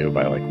distracting you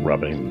by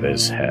rubbing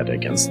his head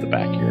against the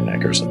back of your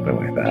neck or something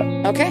like that.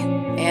 Okay,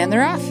 and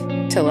they're off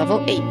to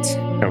level 8.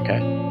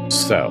 Okay,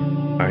 so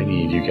I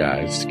need you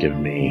guys to give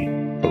me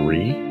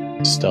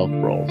 3 stealth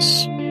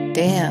rolls.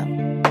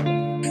 Damn.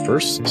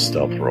 First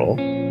stealth roll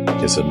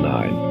is a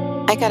 9.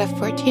 I got a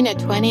 14, a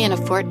 20, and a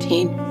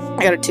 14.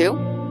 I got a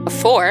 2, a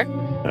 4,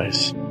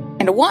 Nice.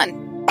 and a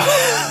 1.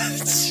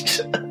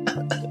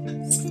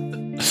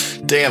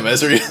 Damn,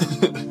 Esri.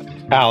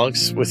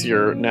 Alex, with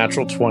your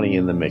natural 20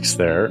 in the mix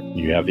there,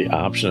 you have the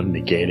option of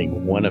negating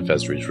one of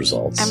Esri's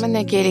results. I'm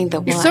negating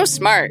the You're one. so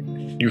smart.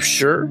 You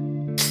sure?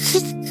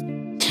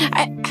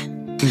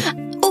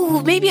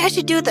 Oh, maybe I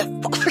should do the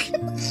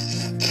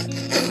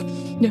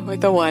 4. No,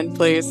 the 1,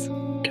 please.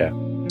 Okay.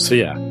 So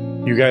yeah,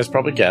 you guys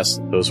probably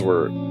guessed those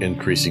were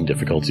increasing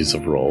difficulties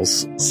of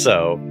rolls.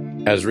 So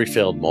Esri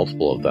failed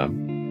multiple of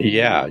them.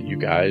 Yeah, you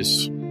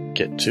guys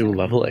get to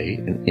level 8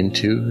 and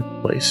into the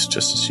place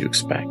just as you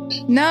expect.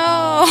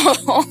 No!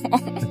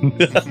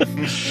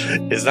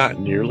 It's not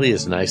nearly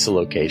as nice a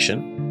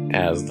location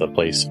as the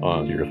place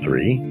on Tier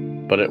 3,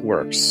 but it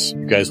works.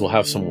 You guys will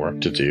have some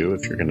work to do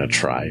if you're going to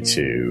try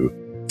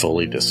to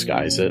fully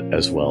disguise it,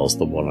 as well as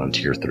the one on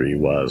Tier 3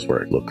 was,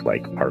 where it looked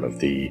like part of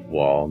the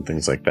wall and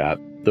things like that.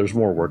 There's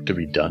more work to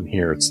be done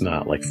here. It's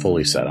not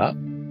fully set up,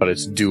 but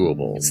it's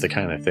doable. It's the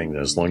kind of thing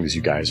that as long as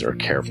you guys are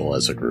careful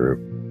as a group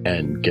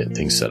and get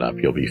things set up,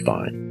 you'll be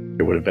fine.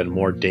 It would have been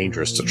more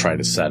dangerous to try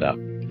to set up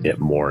it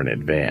more in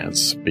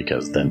advance,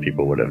 because then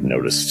people would have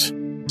noticed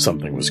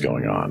something was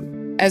going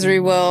on.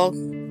 Esri will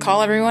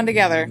call everyone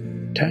together.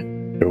 Okay.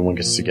 Everyone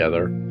gets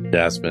together.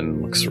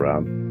 Jasmine looks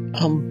around.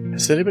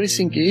 Has anybody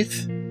seen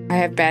Geeth? I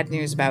have bad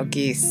news about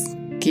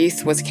Geeth.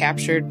 Geeth was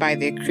captured by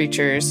the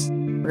creatures.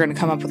 We're going to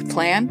come up with a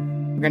plan.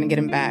 We're going to get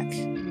him back.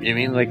 You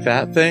mean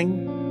that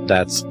thing?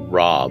 That's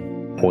Rob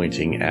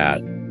pointing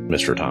at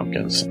Mr.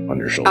 Tompkins on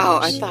your shoulders. Oh,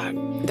 I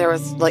thought there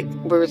was we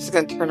were just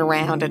going to turn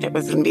around and it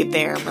was going to be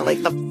there. We're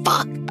the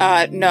fuck?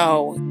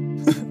 No.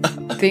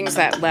 Things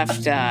that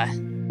left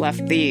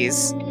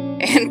these.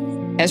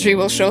 And Esri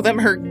will show them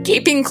her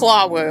gaping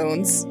claw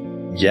wounds.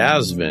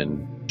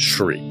 Yasmin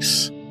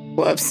shrieks.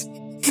 Whoops.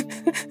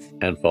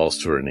 And falls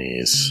to her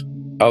knees.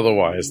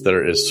 Otherwise,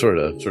 there is sort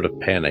of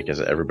panic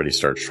as everybody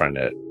starts trying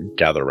to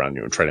gather around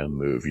you and try to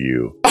move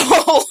you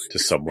to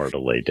somewhere to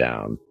lay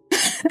down.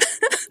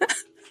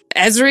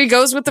 Esri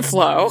goes with the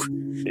flow.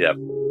 Yep.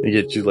 You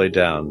get you lay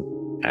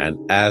down,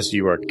 and as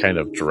you are kind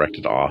of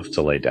directed off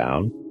to lay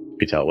down,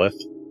 be dealt with,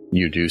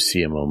 you do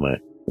see a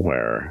moment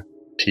where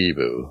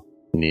Tibu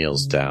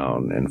kneels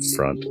down in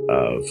front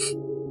of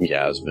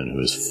Yasmin,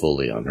 who is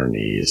fully on her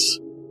knees.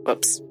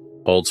 Whoops.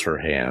 Holds her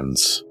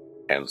hands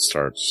and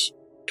starts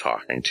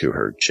talking to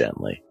her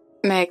gently.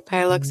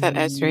 Magpie looks at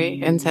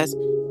Esri and says,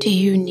 "Do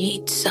you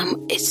need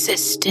some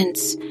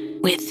assistance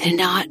with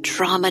not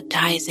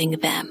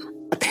traumatizing them?"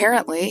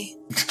 Apparently.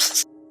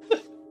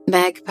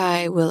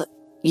 Magpie will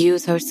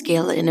use her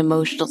skill in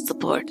emotional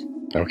support.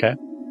 Okay.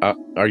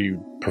 Are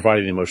you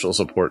providing emotional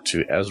support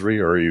to Esri,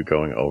 or are you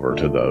going over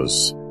to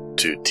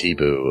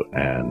Tibu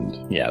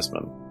and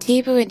Yasmin?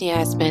 Tibu and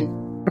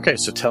Yasmin. Okay,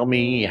 so tell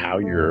me how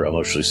you're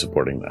emotionally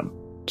supporting them.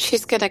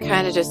 She's gonna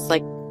kind of just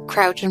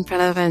crouch in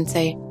front of her and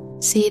say,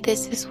 "See,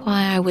 this is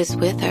why I was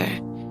with her.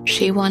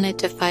 She wanted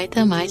to fight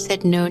them. I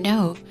said,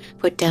 no,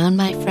 put down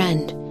my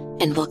friend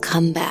and we'll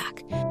come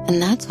back.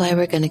 And that's why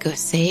we're gonna go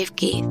save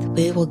Geeth.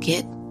 We will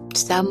get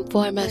some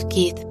form of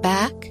Geeth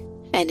back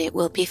and it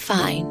will be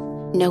fine.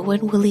 No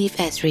one will leave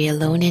Esri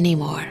alone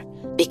anymore.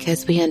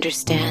 Because we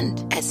understand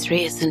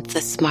Esri isn't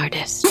the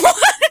smartest.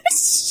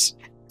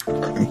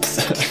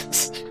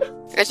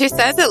 And she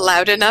says it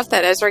loud enough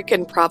that Esri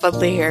can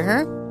probably hear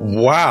her.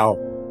 Wow.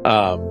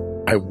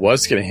 I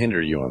was going to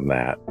hinder you on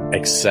that,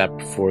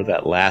 except for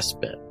that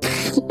last bit.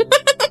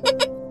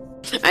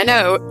 I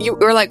know. You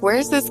were like,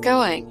 where's this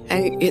going?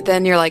 And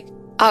then you're like,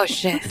 oh,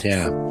 shit.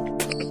 Yeah.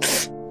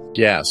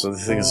 Yeah, so the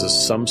thing is,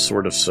 there's some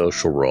sort of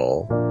social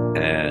role,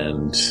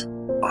 and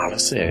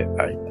honestly,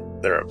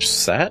 they're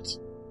upset?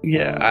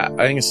 Yeah,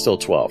 I think it's still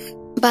 12.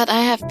 But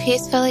I have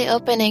peacefully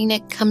opening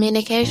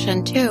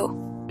communication, too.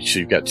 So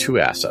you've got 2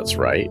 assets,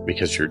 right?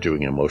 Because you're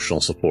doing emotional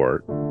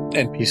support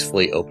and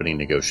peacefully opening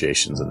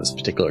negotiations in this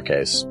particular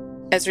case.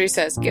 Esri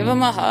says, give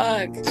him a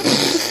hug.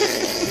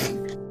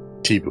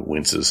 Tibu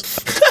winces.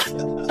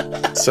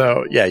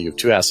 So, yeah, you have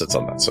 2 assets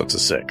on that, so it's a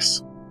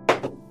 6.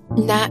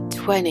 Not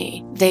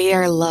 20. They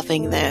are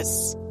loving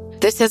this.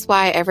 This is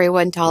why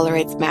everyone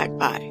tolerates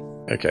Magpie.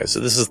 Okay, so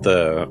this is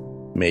the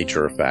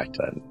major effect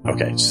then.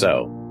 Okay,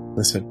 so,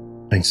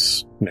 listen,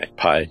 thanks,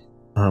 Magpie.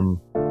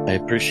 I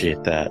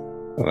appreciate that.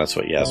 Well, that's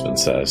what Yasmin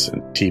says,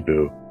 and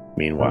Tibu,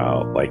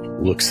 meanwhile,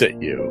 looks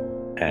at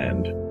you,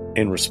 and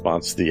in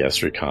response to the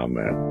Esri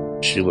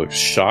comment, she looks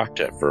shocked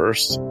at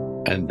first,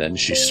 and then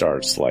she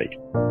starts,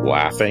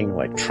 laughing,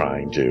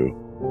 trying to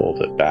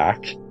hold it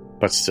back,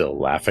 but still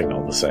laughing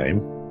all the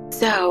same.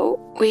 So,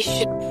 we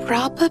should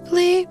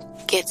probably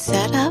get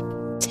set up,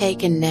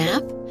 take a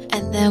nap,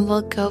 and then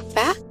we'll go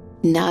back.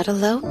 Not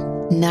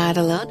alone. Not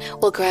alone.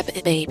 We'll grab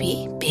a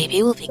baby.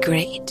 Baby will be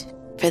great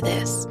for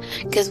this,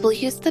 because we'll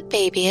use the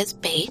baby as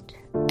bait,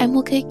 and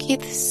we'll get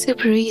this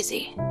super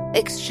easy.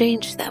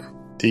 Exchange them.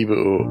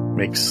 Tibu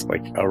makes,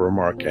 a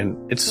remark,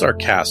 and it's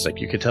sarcastic.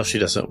 You can tell she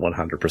doesn't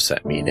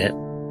 100% mean it,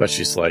 but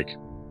she's like,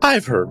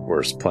 I've heard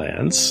worse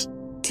plans.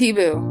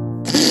 Tibu.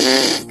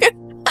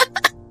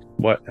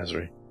 What,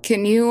 Esri?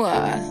 Can you,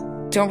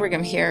 don't bring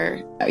him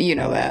here. You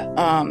know that.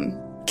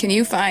 Can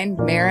you find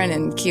Marin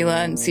and Keela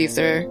and see if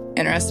they're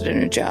interested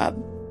in a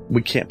job?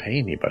 We can't pay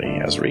anybody,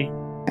 Esri.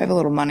 I have a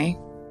little money.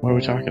 What are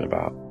we talking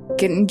about?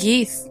 Getting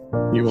geese.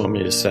 You want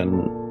me to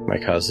send my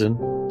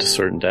cousin to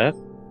certain death?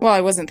 Well,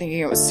 I wasn't thinking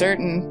it was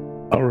certain.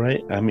 All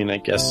right. I mean, I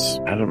guess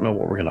I don't know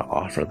what we're going to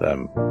offer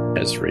them,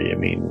 Esri. I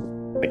mean,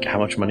 how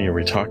much money are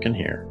we talking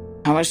here?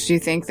 How much do you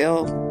think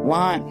they'll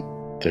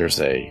want?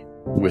 There's a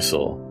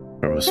whistle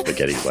from a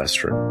spaghetti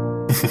western.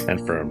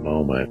 And for a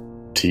moment,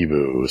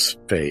 Tibu's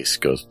face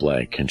goes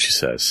blank and she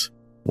says,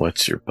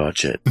 what's your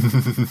budget?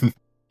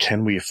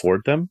 Can we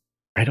afford them?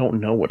 I don't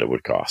know what it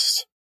would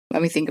cost.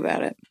 Let me think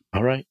about it.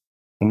 All right.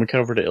 When we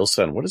come over to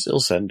Ilsen, what is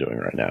Ilsen doing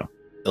right now?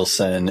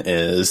 Ilsen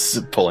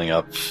is pulling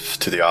up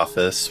to the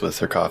office with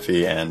her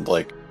coffee and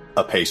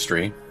a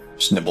pastry,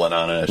 just nibbling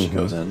on it as she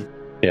goes in.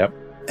 Yep.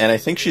 And I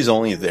think she's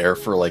only there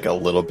for a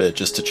little bit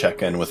just to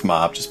check in with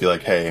Mop, just be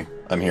like, hey,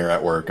 I'm here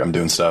at work, I'm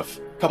doing stuff.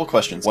 Couple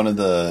questions. One of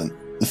the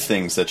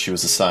things that she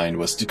was assigned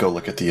was to go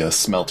look at the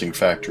smelting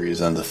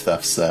factories and the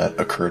thefts that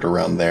occurred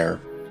around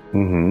there.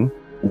 Mm-hmm.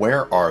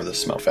 Where are the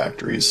smelt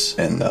factories?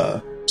 And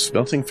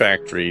smelting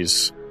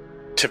factories,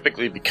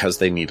 typically because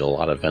they need a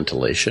lot of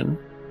ventilation,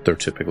 they're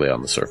typically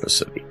on the surface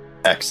city.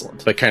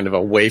 Excellent. But kind of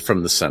away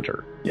from the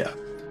center. Yeah.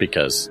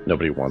 Because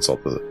nobody wants all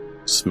the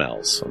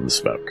smells and the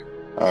smoke.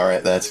 All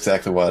right, that's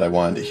exactly what I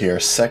wanted to hear.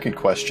 Second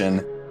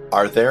question,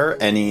 are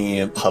there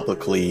any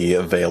publicly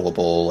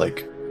available,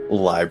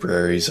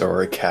 libraries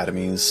or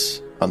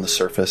academies on the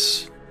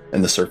surface,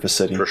 in the surface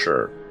city? For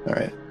sure. All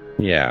right.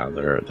 Yeah,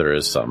 there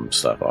is some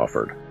stuff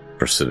offered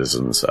for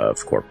citizens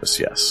of Corpus,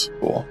 yes.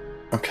 Cool.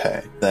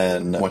 Okay.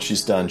 Then once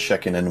she's done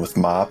checking in with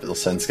Mop,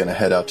 Ilsen's going to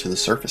head out to the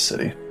surface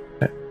city.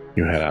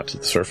 You head out to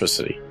the surface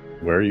city.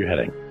 Where are you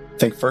heading? I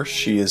think first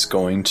she is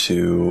going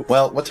to...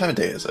 Well, what time of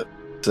day is it?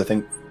 Because I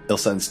think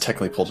Ilsen's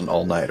technically pulled an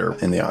all-nighter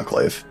in the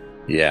Enclave.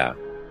 Yeah.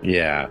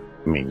 I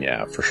mean,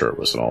 yeah, for sure it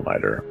was an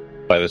all-nighter.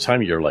 By the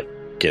time you're,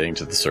 getting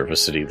to the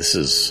surface city, this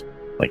is,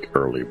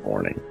 early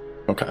morning.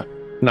 Okay.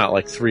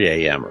 Not 3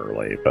 a.m.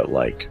 early, but,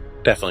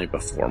 definitely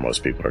before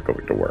most people are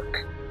going to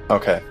work.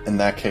 Okay. In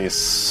that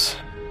case,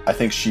 I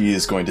think she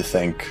is going to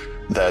think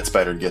that it's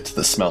better to get to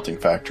the smelting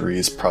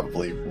factories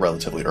probably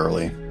relatively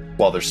early,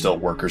 while there's still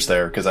workers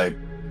there, because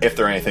if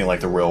they're anything like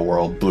the real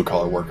world,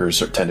 blue-collar workers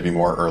tend to be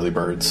more early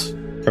birds.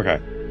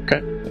 Okay,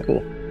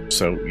 cool.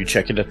 So you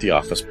check in at the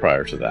office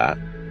prior to that,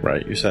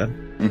 right, you said?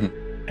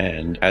 Mm-hmm.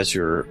 And as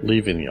you're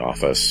leaving the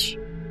office,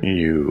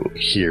 you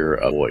hear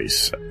a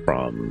voice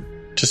from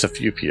just a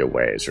few feet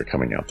away as you're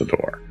coming out the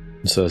door.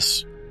 It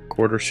says,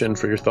 quarter shin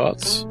for your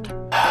thoughts?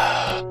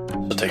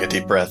 She'll take a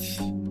deep breath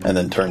and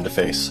then turn to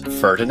face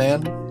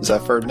Ferdinand. Is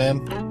that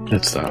Ferdinand?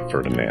 It's not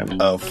Ferdinand.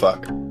 Oh,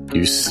 fuck.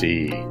 You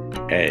see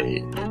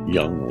a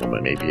young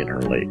woman, maybe in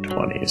her late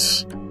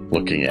 20s,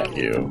 looking at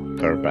you,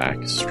 her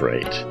back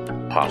straight,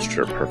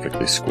 posture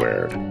perfectly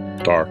squared,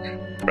 dark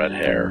red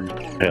hair,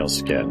 pale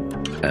skin,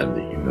 and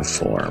the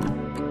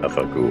uniform of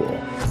a ghoul.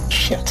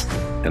 Shit.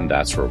 And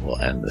that's where we'll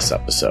end this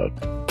episode.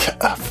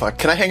 Fuck.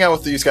 Can I hang out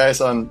with these guys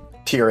on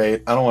Tier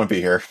 8? I don't want to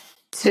be here.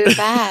 Too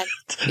bad.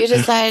 You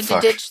decided to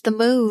ditch the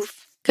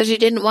move because you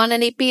didn't want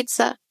any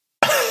pizza.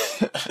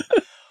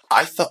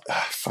 I thought,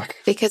 fuck.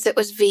 Because it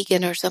was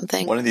vegan or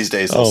something. One of these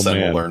days, Sen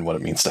will learn what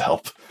it means to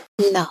help.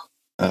 No.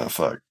 Oh,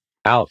 fuck.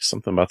 Alex,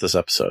 something about this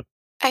episode.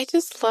 I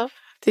just love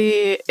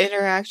the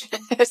interaction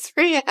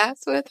Esri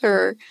has with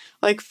her,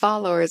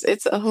 followers.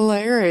 It's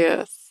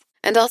hilarious.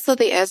 And also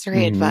the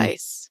Esri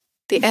advice.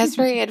 The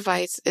Esri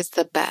advice is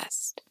the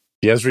best.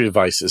 The Esri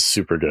advice is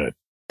super good.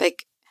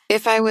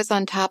 If I was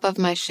on top of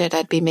my shit,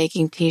 I'd be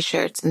making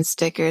t-shirts and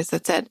stickers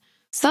that said,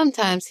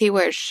 sometimes he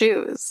wears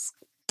shoes.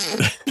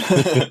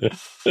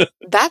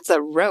 That's a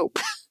rope.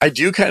 I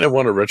do kind of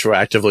want to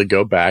retroactively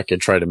go back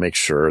and try to make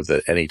sure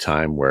that any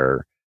time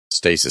where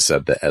Stacey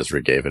said that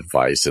Ezra gave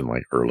advice in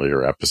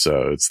earlier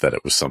episodes, that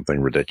it was something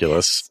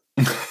ridiculous.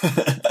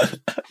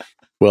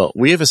 Well,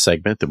 we have a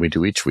segment that we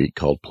do each week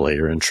called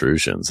Player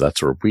Intrusions.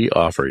 That's where we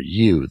offer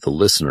you, the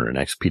listener, an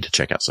XP to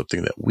check out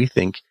something that we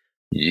think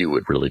you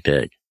would really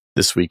dig.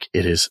 This week,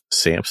 it is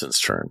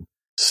Samson's turn.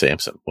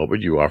 Samson, what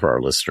would you offer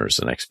our listeners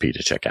an XP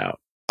to check out?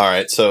 All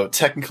right, so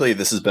technically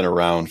this has been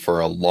around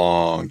for a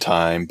long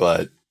time,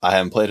 but I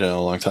haven't played it in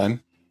a long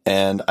time,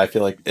 and I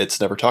feel like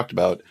it's never talked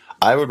about.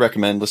 I would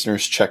recommend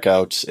listeners check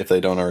out, if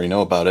they don't already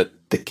know about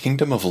it, The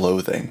Kingdom of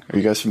Loathing. Are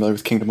you guys familiar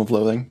with Kingdom of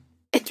Loathing?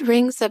 It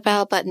rings a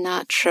bell, but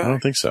not sure. I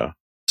don't think so.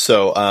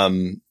 So,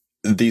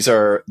 these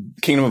are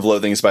Kingdom of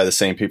Loathing is by the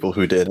same people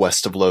who did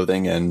West of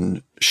Loathing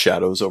and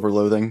Shadows Over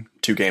Loathing,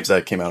 2 games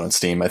that came out on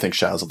Steam. I think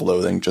Shadows of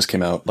Loathing just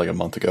came out a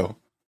month ago.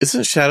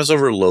 Isn't Shadows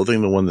Over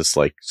Loathing the one that's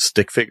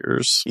stick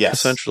figures? Yes.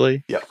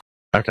 Essentially? Yep.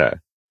 Okay.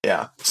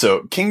 Yeah.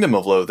 So Kingdom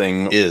of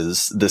Loathing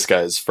is this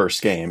guy's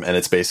first game, and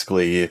it's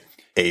basically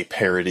a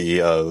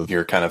parody of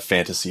your kind of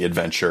fantasy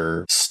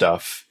adventure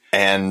stuff.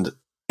 And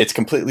it's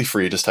completely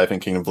free. Just type in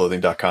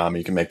kingdomofloathing.com.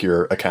 You can make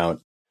your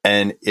account.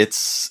 And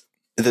it's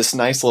this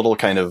nice little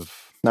kind of,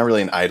 not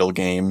really an idle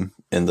game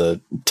in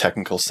the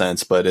technical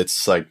sense, but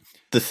it's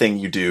the thing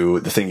you do,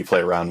 the thing you play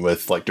around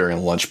with during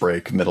a lunch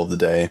break, middle of the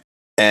day.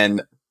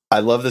 And I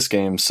love this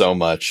game so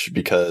much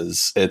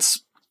because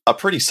it's a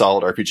pretty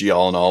solid RPG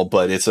all in all,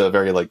 but it's a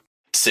very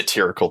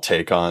satirical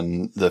take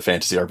on the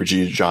fantasy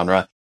RPG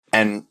genre.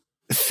 And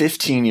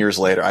 15 years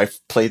later, I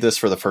played this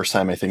for the first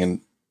time, I think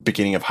in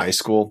beginning of high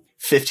school.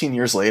 15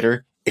 years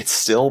later, it's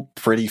still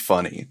pretty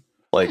funny.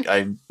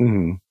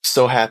 I'm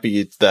so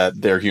happy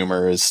that their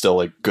humor is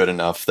still good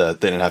enough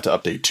that they didn't have to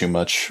update too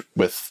much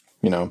with,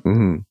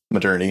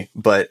 modernity.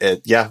 But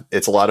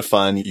it's a lot of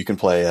fun. You can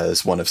play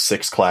as one of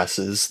 6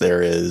 classes.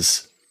 There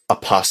is a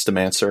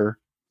Postomancer,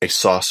 a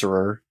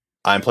Sorcerer.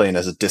 I'm playing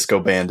as a Disco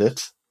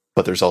Bandit,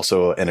 but there's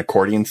also an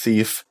Accordion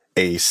Thief,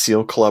 a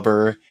Seal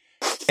Clubber,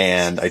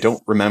 and I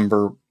don't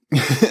remember.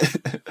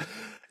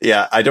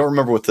 I don't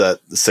remember what the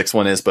 6th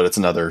one is, but it's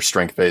another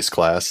strength-based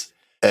class.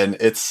 And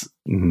it's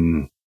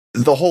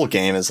the whole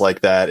game is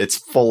like that. It's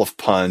full of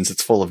puns.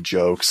 It's full of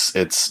jokes.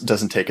 It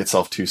doesn't take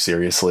itself too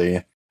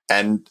seriously.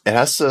 And it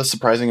has a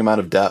surprising amount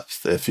of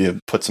depth if you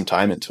put some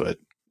time into it.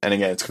 And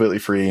again, it's completely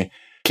free.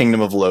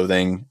 Kingdom of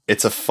Loathing.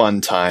 It's a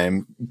fun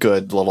time.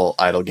 Good little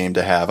idle game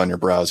to have on your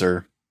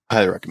browser.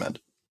 Highly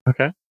recommend.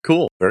 Okay,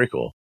 cool. Very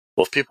cool.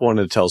 Well, if people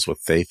wanted to tell us what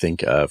they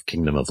think of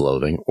Kingdom of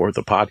Loathing or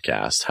the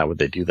podcast, how would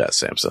they do that,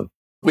 Samson?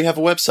 We have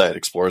a website,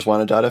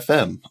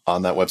 explorerswanted.fm.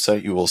 On that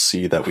website, you will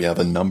see that we have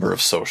a number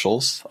of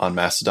socials. On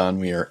Mastodon,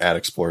 we are at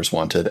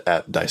explorerswanted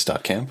at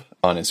dice.camp.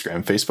 On Instagram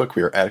and Facebook,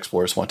 we are at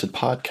explorerswanted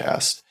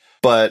podcast.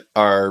 But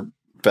our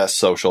best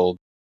social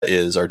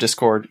is our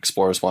Discord,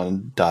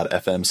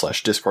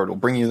 explorerswanted.fm/Discord will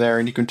bring you there,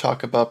 and you can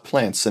talk about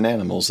plants and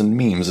animals and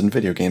memes and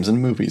video games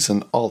and movies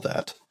and all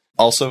that.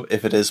 Also,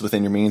 if it is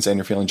within your means and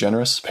you're feeling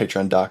generous,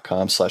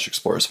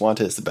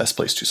 patreon.com/explorerswanted is the best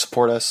place to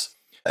support us.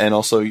 And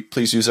also,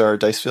 please use our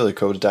Dice affiliate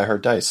code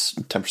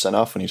DieHardDice, 10%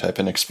 off when you type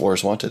in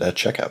Explorers Wanted at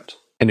checkout.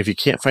 And if you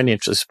can't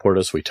financially support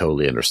us, we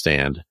totally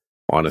understand.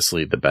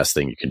 Honestly, the best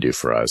thing you can do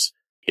for us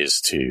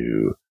is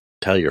to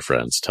tell your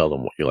friends, tell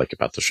them what you like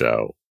about the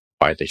show,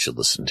 why they should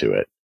listen to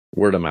it.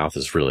 Word of mouth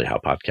is really how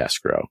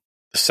podcasts grow.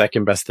 The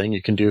second best thing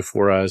you can do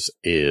for us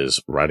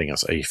is writing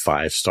us a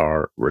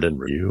 5-star written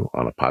review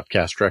on a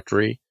podcast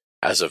directory.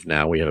 As of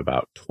now, we have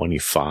about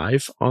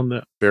 25 on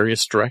the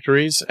various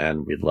directories,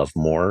 and we'd love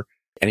more.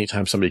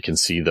 Anytime somebody can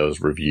see those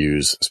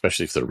reviews,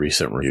 especially if they're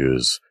recent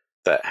reviews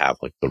that have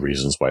the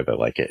reasons why they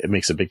like it, it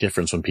makes a big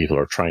difference when people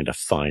are trying to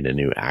find a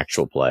new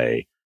actual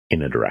play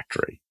in a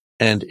directory.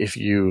 And if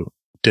you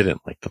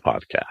didn't like the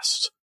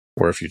podcast,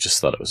 or if you just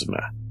thought it was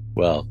meh,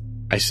 well,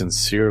 I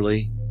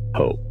sincerely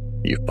hope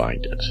you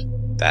find it.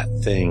 That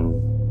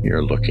thing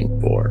you're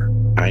looking for.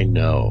 I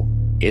know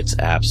its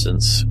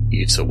absence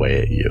eats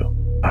away at you.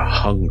 A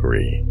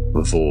hungry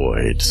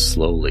void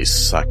slowly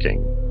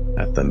sucking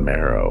at the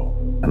marrow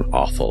and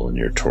offal in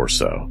your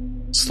torso,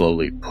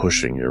 slowly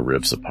pushing your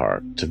ribs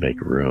apart to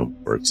make room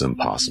for its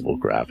impossible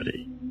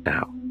gravity.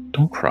 Now,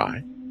 don't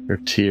cry. Your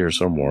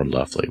tears are more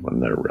lovely when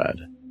they're red.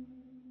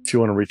 If you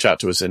want to reach out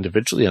to us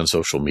individually on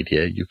social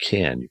media, you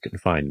can. You can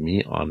find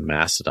me on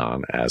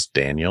Mastodon as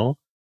Daniel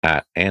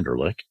at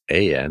Anderlik,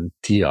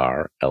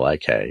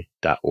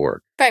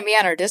 ANDRLIK.org. Find me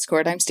on our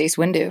Discord. I'm Stace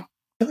Windu. I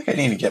feel like I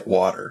need to get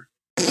water.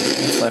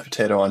 Slam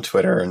Potato on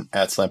Twitter and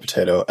at Slam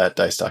Potato at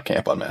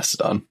Dice.camp on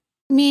Mastodon.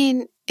 I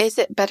mean, is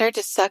it better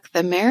to suck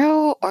the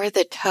marrow or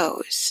the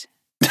toes?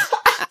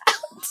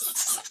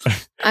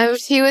 I'm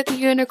Tea with the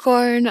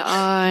Unicorn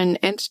on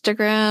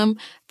Instagram,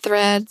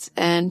 Threads,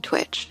 and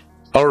Twitch.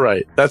 All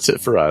right, that's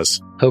it for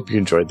us. Hope you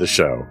enjoyed the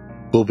show.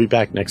 We'll be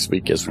back next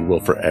week, as we will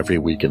for every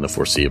week in the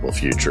foreseeable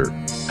future.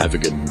 Have a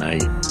good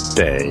night,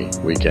 day,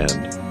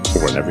 weekend,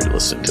 or whenever you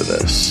listen to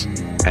this.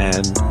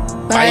 And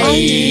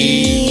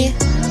Bye.